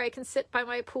 Where I can sit by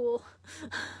my pool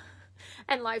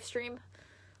and live stream.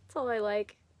 That's all I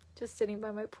like. Just sitting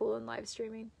by my pool and live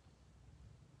streaming.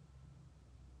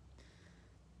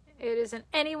 It isn't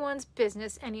anyone's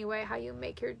business anyway how you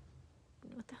make your...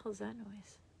 What the hell is that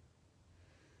noise?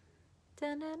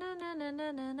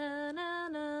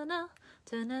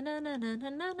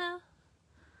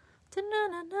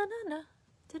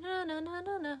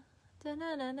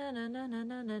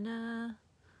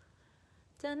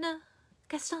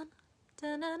 Gaston.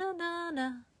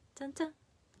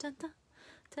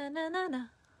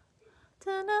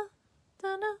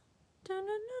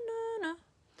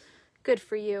 Good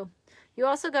for you. You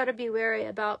also got to be wary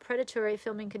about predatory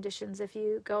filming conditions if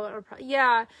you go on a...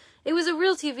 Yeah, it was a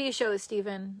real TV show,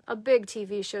 Steven. A big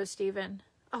TV show, Steven.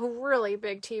 A really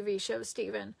big TV show,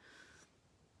 Steven.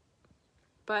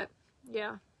 But,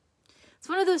 yeah. It's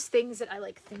one of those things that I,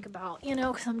 like, think about, you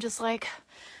know, because I'm just like,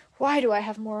 why do I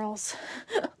have morals?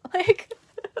 Like,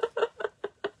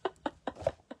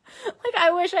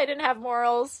 I wish I didn't have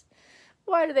morals.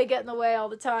 Why do they get in the way all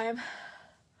the time?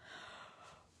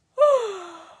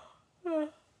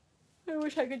 I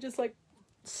wish I could just, like,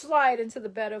 slide into the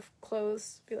bed of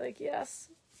clothes. Be like, yes.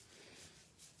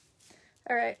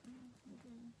 Alright.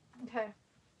 Okay.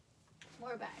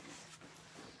 More bags.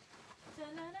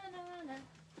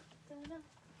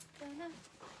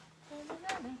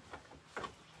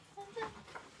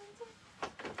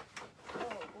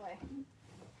 Oh, boy.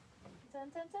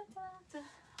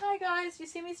 Hi, guys. You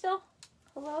see me still?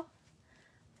 Hello?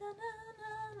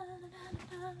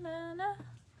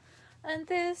 And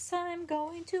this I'm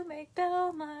going to make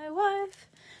Belle my wife.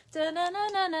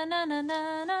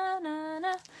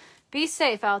 Be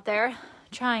safe out there.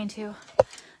 Trying to.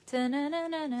 I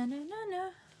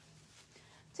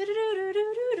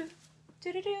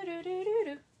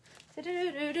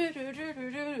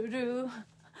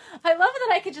love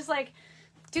that I could just, like,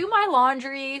 do my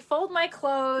laundry, fold my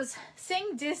clothes,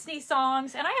 sing Disney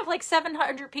songs, and I have like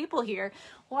 700 people here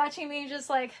watching me just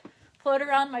like float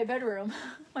around my bedroom,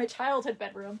 my childhood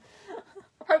bedroom.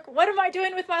 Like, what am I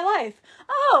doing with my life?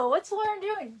 Oh, what's Lauren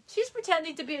doing? She's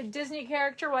pretending to be a Disney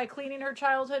character while cleaning her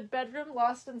childhood bedroom,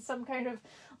 lost in some kind of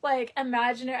like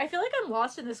imaginary... I feel like I'm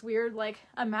lost in this weird like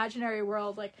imaginary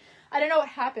world. Like, I don't know what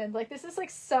happened. Like, this is like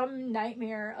some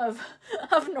nightmare of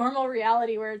normal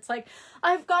reality where it's like,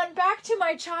 I've gone back to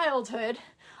my childhood.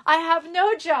 I have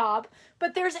no job,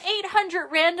 but there's 800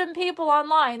 random people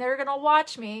online that are going to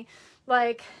watch me,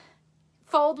 like,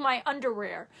 fold my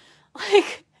underwear.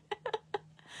 Like,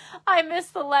 I miss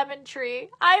the lemon tree.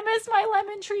 I miss my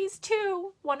lemon trees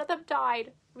too. One of them died.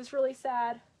 It was really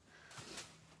sad.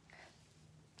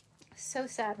 So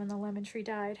sad when the lemon tree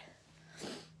died.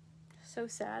 So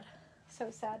sad.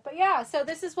 So sad. But yeah, so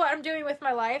this is what I'm doing with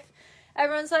my life.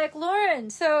 Everyone's like, Lauren,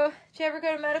 so did you ever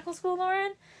go to medical school,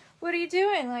 Lauren? What are you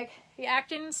doing? Like, are you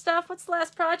acting and stuff? What's the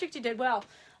last project you did? Well,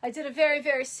 I did a very,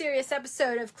 very serious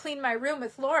episode of Clean My Room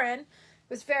with Lauren. It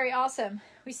was very awesome.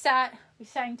 We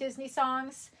sang Disney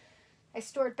songs. I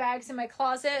stored bags in my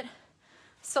closet.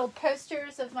 Sold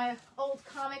posters of my old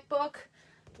comic book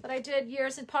that I did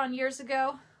years upon years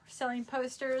ago. We're selling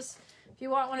posters. If you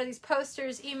want one of these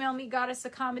posters, email me,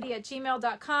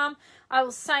 goddessofcomedy@gmail.com. I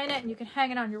will sign it and you can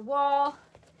hang it on your wall.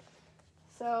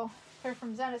 So, here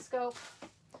from Zenoscope.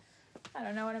 I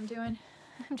don't know what I'm doing.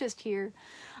 I'm just here.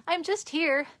 I'm just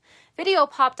here. Video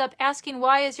popped up asking,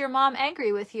 why is your mom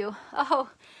angry with you?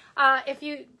 Oh, if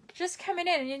you just coming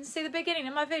in and you didn't see the beginning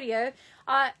of my video,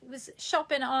 I was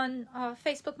shopping on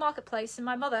Facebook Marketplace, and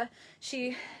my mother,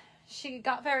 she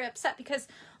got very upset because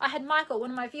I had Michael, one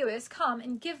of my viewers, come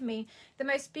and give me the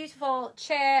most beautiful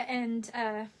chair, and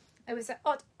it was an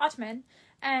ottoman,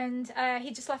 and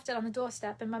he just left it on the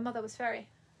doorstep, and my mom was very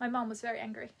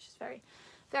angry. She's very,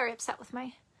 very upset with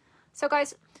me. So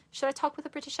guys, should I talk with a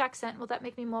British accent? Will that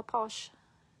make me more posh?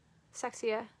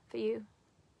 Sexier for you?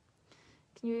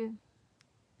 Can you...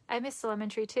 I miss the lemon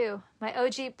tree too. My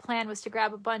OG plan was to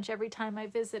grab a bunch every time I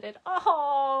visited.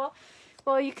 Oh,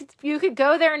 well, you could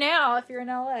go there now if you're in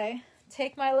LA.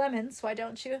 Take my lemons. Why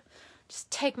don't you?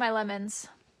 Just take my lemons.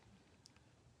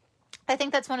 I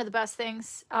think that's one of the best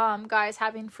things, guys,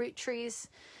 having fruit trees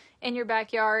in your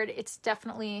backyard. It's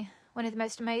definitely one of the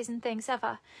most amazing things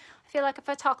ever. I feel like if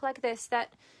I talk like this,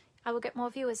 that I will get more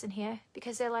viewers in here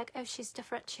because they're like, oh, she's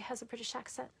different. She has a British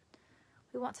accent.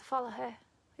 We want to follow her.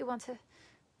 We want to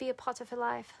be a part of her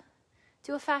life.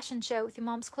 Do a fashion show with your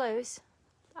mom's clothes.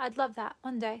 I'd love that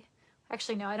one day.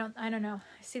 Actually, no, I don't know.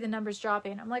 I see the numbers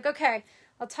dropping. I'm like, okay,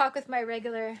 I'll talk with my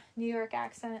regular New York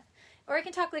accent. Or I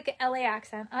can talk like an LA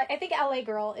accent. I think LA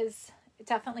girl is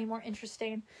definitely more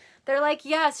interesting. They're like,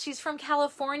 yes, she's from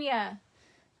California.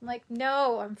 I'm like,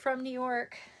 no, I'm from New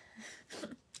York.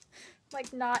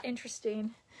 Like, not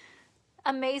interesting.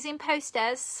 Amazing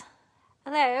posters.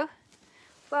 Hello.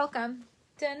 Welcome.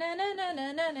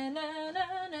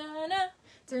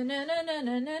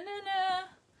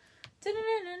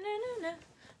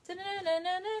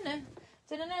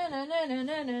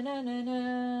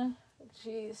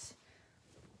 Jeez.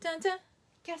 Gaston.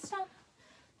 Gaston.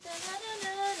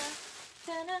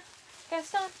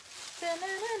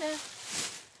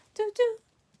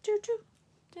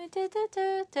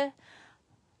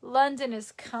 London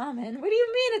is common. What do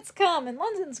you mean it's common?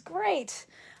 London's great.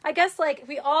 I guess, like,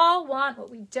 we all want what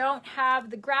we don't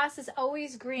have. The grass is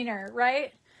always greener,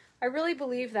 right? I really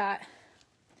believe that.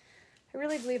 I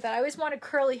really believe that. I always wanted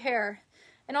curly hair.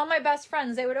 And all my best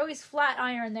friends, they would always flat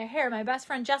iron their hair. My best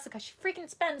friend Jessica, she freaking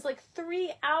spends like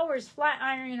 3 hours flat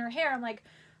ironing her hair. I'm like,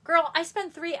 girl, I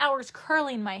spend 3 hours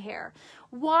curling my hair.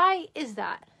 Why is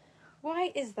that?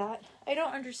 Why is that? I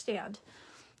don't understand.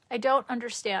 I don't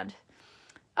understand.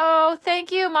 Oh,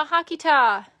 thank you,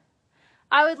 Mahakita.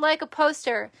 I would like a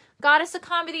poster.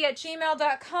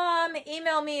 goddessofcomedy@gmail.com.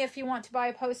 Email me if you want to buy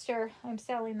a poster. I'm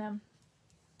selling them.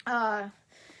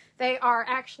 They are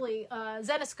actually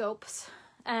Zenoscopes,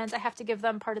 and I have to give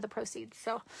them part of the proceeds,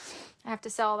 so I have to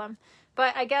sell them.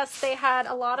 But I guess they had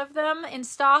a lot of them in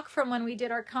stock from when we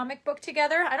did our comic book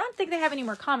together. I don't think they have any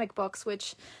more comic books,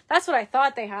 which that's what I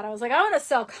thought they had. I was like, I want to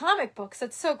sell comic books.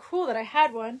 That's so cool that I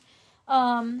had one.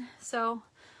 So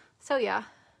yeah.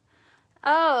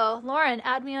 Oh, Lauren,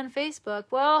 add me on Facebook.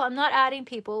 Well, I'm not adding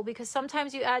people because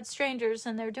sometimes you add strangers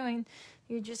and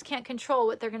you just can't control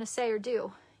what they're going to say or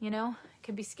do, you know? It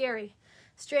can be scary.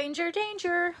 Stranger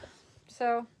danger.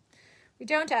 So we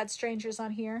don't add strangers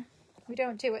on here. We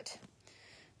don't do it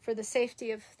for the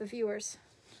safety of the viewers.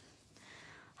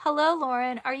 Hello,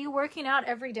 Lauren. Are you working out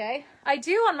every day? I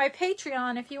do on my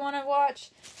Patreon. If you want to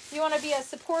watch, if you want to be a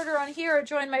supporter on here,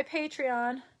 join my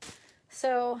Patreon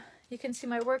so you can see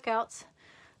my workouts.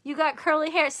 You got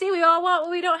curly hair. See, we all want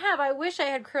what we don't have. I wish I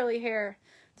had curly hair.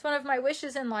 It's one of my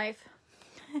wishes in life.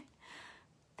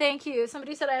 Thank you.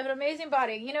 Somebody said I have an amazing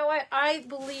body. You know what? I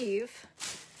believe,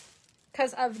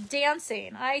 because of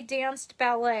dancing, I danced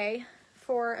ballet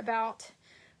for about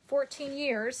 14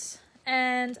 years,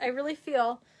 and I really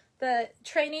feel that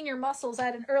training your muscles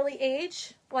at an early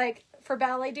age, like for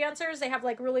ballet dancers, they have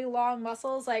like really long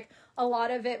muscles. Like a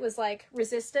lot of it was like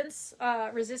resistance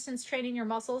training your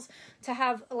muscles to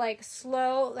have like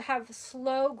slow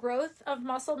growth of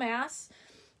muscle mass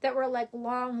that were like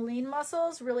long, lean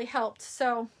muscles really helped.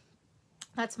 So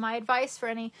That's my advice for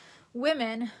any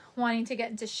women wanting to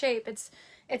get into shape. It's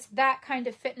that kind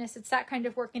of fitness. It's that kind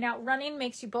of working out. Running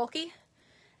makes you bulky,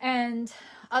 and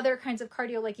other kinds of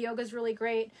cardio like yoga is really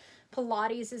great.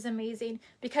 Pilates is amazing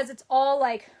because it's all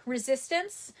like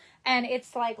resistance and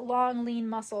it's like long, lean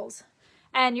muscles,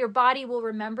 and your body will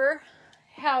remember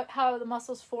how the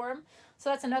muscles form. So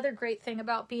that's another great thing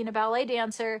about being a ballet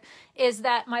dancer, is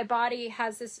that my body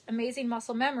has this amazing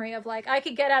muscle memory of like, I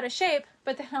could get out of shape,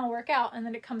 but then I'll work out and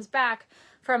then it comes back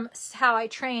from how I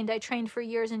trained. I trained for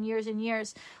years and years and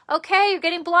years. Okay, you're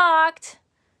getting blocked.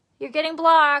 You're getting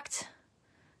blocked.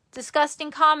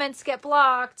 Disgusting comments get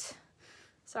blocked.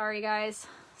 Sorry, guys.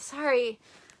 Sorry.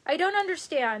 I don't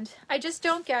understand. I just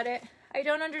don't get it. I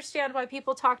don't understand why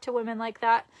people talk to women like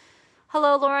that.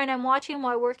 Hello, Lauren. I'm watching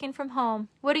while working from home.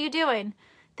 What are you doing?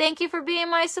 Thank you for being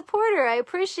my supporter. I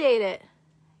appreciate it.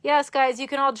 Yes, guys, you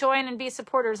can all join and be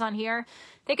supporters on here.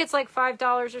 I think it's like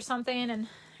 $5 or something, and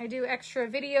I do extra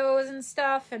videos and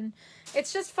stuff, and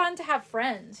it's just fun to have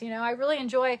friends. You know, I really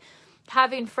enjoy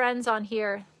having friends on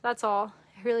here. That's all.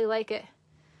 I really like it.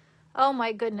 Oh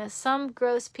my goodness, some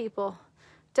gross people.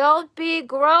 Don't be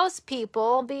gross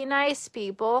people. Be nice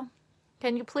people.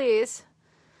 Can you please?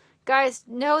 Guys,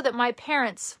 know that my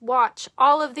parents watch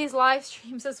all of these live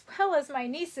streams, as well as my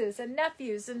nieces and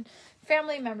nephews and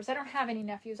family members. I don't have any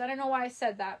nephews. I don't know why I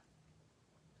said that.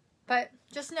 But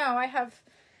just know I have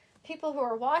people who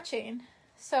are watching.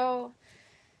 So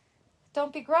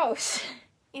don't be gross,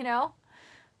 you know?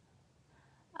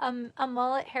 A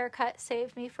mullet haircut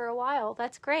saved me for a while.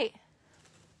 That's great.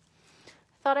 I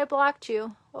thought I blocked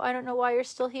you. Well, I don't know why you're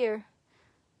still here.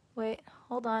 Wait,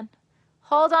 hold on.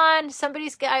 Hold on.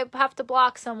 I have to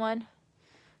block someone.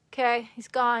 Okay, he's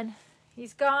gone.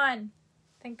 He's gone.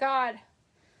 Thank God.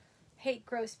 Hate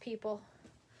gross people.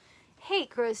 Hate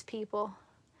gross people.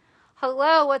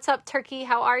 Hello, what's up, Turkey?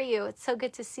 How are you? It's so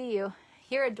good to see you.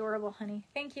 You're adorable, honey.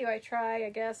 Thank you. I try,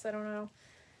 I guess. I don't know.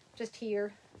 Just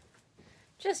here.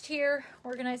 Just here,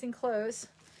 organizing clothes.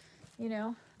 You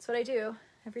know, that's what I do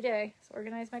every day. Is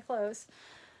organize my clothes.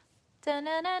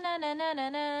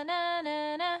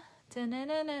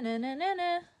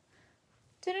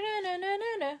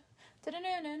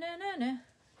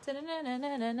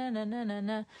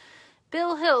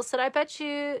 Bill Hill said,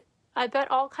 I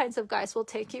bet all kinds of guys will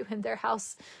take you in their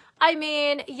house. I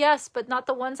mean, yes, but not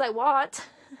the ones I want.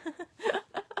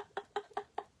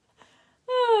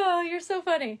 Oh, you're so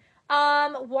funny.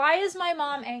 Why is my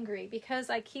mom angry? Because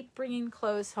I keep bringing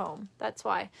clothes home. That's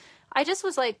why. I just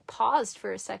was like paused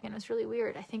for a second. It was really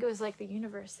weird. I think it was like the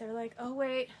universe. They're like, oh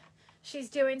wait, she's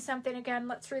doing something again.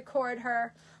 Let's record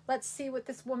her. Let's see what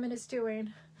this woman is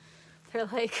doing. They're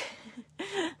like,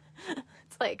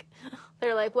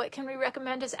 they're like, what can we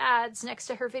recommend as ads next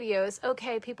to her videos?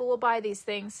 Okay, people will buy these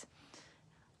things.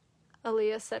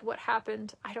 Aaliyah said, what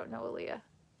happened? I don't know, Aaliyah.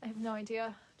 I have no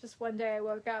idea. Just one day I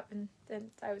woke up and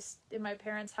I was in my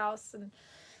parents' house, and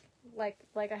like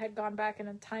I had gone back in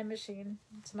a time machine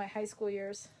to my high school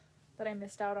years that I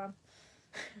missed out on.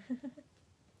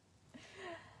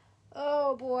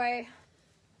 Oh boy.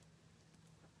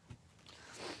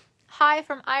 Hi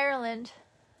from Ireland.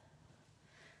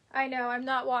 I know, I'm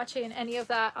not watching any of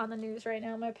that on the news right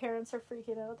now. My parents are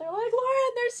freaking out. They're like,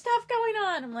 Lauren, there's stuff going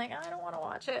on. I'm like, I don't want to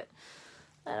watch it.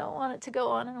 I don't want it to go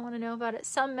on. I don't want to know about it.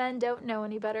 Some men don't know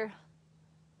any better.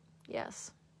 Yes,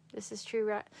 this is true,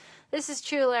 right? This is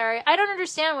true, Larry. I don't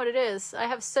understand what it is. I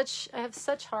have such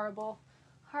horrible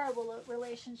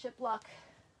relationship luck.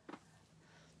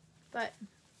 But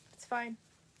it's fine.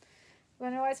 You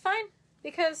want to know why it's fine?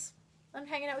 Because I'm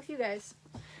hanging out with you guys.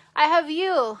 I have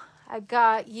you. I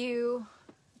got you.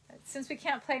 Since we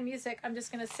can't play music, I'm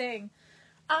just going to sing.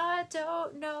 I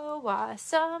don't know why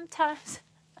sometimes.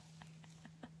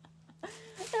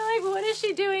 They're like, what is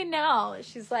she doing now?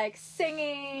 She's like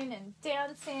singing and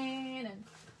dancing, and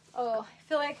oh, I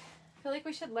feel like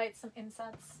we should light some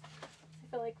incense. I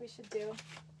feel like we should do.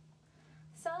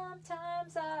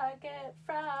 Sometimes I get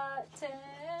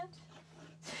frightened.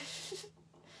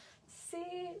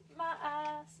 See my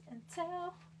eyes and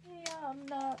tell me I'm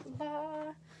not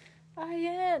lying.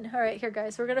 All right, here,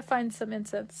 guys, we're gonna find some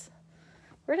incense.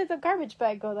 Where did the garbage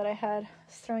bag go that I had? I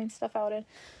was throwing stuff out in.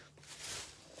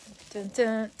 Dun,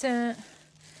 dun, dun.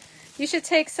 You should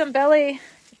take some belly.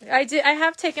 I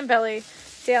have taken belly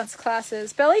dance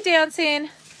classes. Belly dancing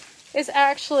is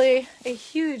actually a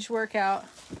huge workout.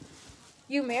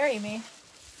 You marry me.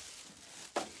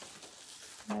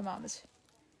 My mom's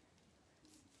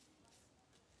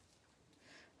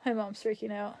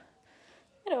freaking out.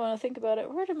 I don't want to think about it.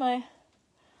 Where's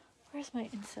my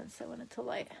incense I wanted to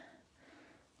light?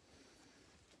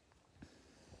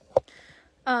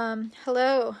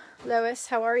 Hello, Lois.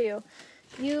 How are you?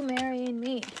 You marrying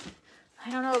me. I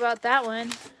don't know about that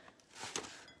one.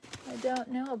 I don't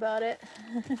know about it.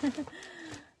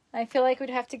 I feel like we'd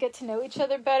have to get to know each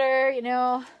other better, you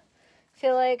know. I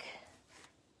feel like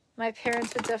my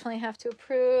parents would definitely have to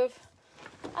approve.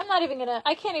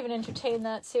 I can't even entertain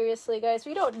that seriously, guys.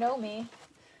 We don't know me.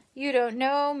 You don't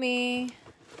know me.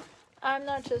 I'm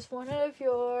not just one of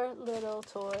your little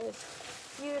toys.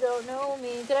 You don't know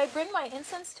me. Did I bring my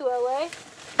incense to LA?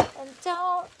 And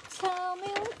don't tell me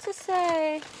what to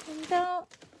say. And don't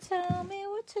tell me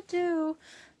what to do.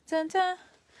 Dun, dun.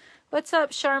 What's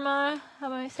up, Sharma?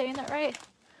 Am I saying that right?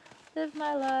 Live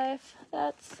my life.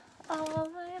 That's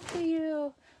all I am to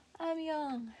you. I'm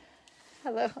young.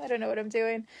 Hello. I don't know what I'm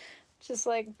doing. Just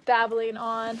like babbling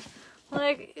on.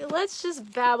 Like, let's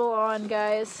just babble on,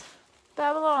 guys.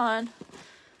 Babble on.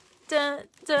 Dun,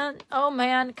 dun. Oh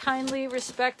man, kindly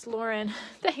respect Lauren.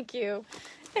 Thank you.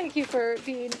 Thank you for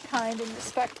being kind and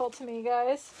respectful to me,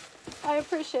 guys. I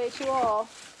appreciate you all.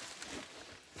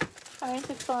 Trying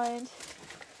to find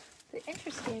the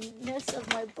interestingness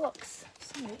of my books.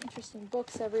 So many interesting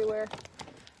books everywhere.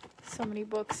 So many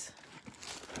books.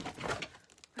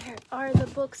 Where are the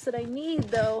books that I need,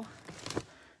 though?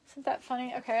 Isn't that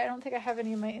funny? Okay, I don't think I have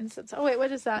any of my incense. Oh, wait,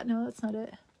 what is that? No, that's not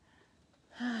it.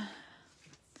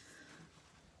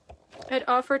 I'd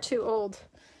offer too old.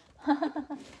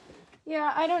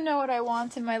 Yeah, I don't know what I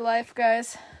want in my life,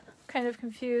 guys. I'm kind of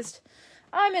confused.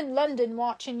 I'm in London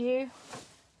watching you.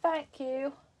 Thank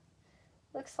you.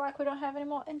 Looks like we don't have any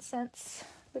more incense.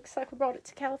 Looks like we brought it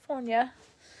to California.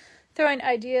 Throwing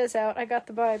ideas out. I got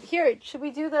the vibe. Here, should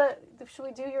we do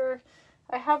your,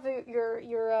 I have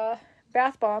your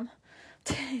bath bomb.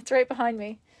 It's right behind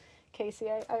me, Casey.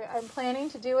 I'm planning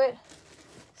to do it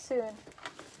soon.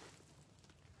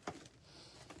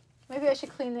 Maybe I should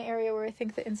clean the area where I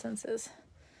think the incense is.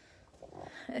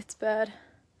 It's bad.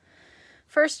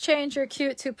 First change your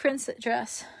cute to princess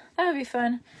dress. That would be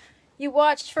fun. You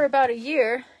watched for about a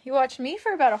year. You watched me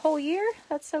for about a whole year?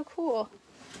 That's so cool.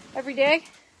 Every day?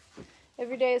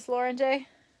 Every day is Lauren Day?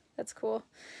 That's cool.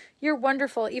 You're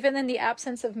wonderful, even in the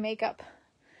absence of makeup.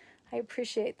 I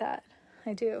appreciate that.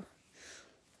 I do.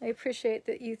 I appreciate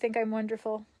that you think I'm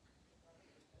wonderful.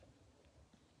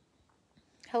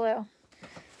 Hello.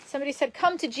 Somebody said,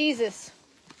 come to Jesus.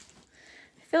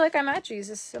 I feel like I'm at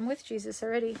Jesus. I'm with Jesus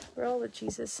already. We're all with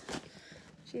Jesus.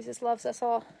 Jesus loves us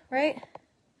all, right?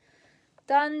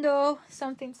 Dando.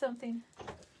 Something, something.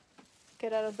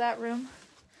 Get out of that room.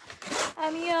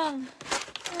 I'm young.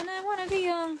 And I want to be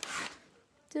young.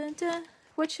 Dun, dun.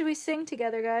 What should we sing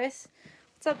together, guys?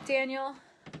 What's up, Daniel?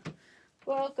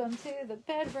 Welcome to the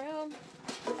bedroom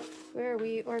where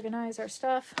we organize our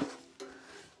stuff.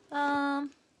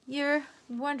 You're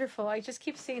wonderful. I just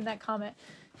keep seeing that comment.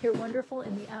 You're wonderful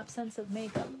in the absence of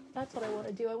makeup. That's what I want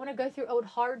to do. I want to go through old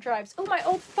hard drives. Oh, my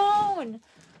old phone.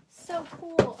 So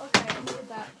cool. Okay, I needed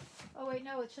that. Oh, wait,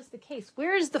 no, it's just the case.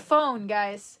 Where is the phone,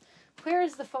 guys? Where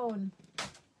is the phone?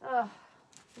 Ugh,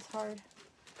 it's hard.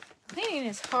 Cleaning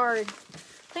is hard.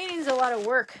 Cleaning is a lot of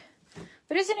work.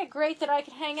 But isn't it great that I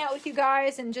can hang out with you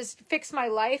guys and just fix my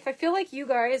life? I feel like you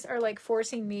guys are like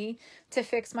forcing me to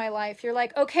fix my life. You're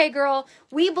like, okay, girl,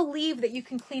 we believe that you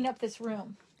can clean up this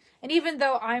room. And even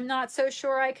though I'm not so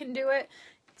sure I can do it,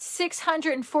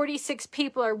 646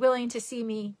 people are willing to see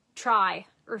me try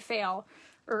or fail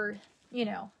or, you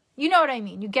know what I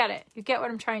mean. You get it. You get what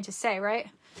I'm trying to say, right?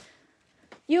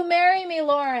 You marry me,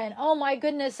 Lauren. Oh my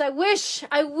goodness. I wish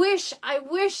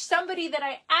somebody that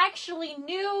I actually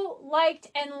knew, liked,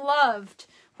 and loved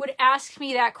would ask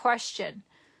me that question.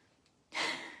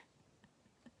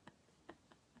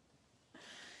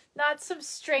 Not some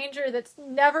stranger that's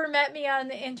never met me on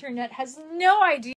the internet, has no idea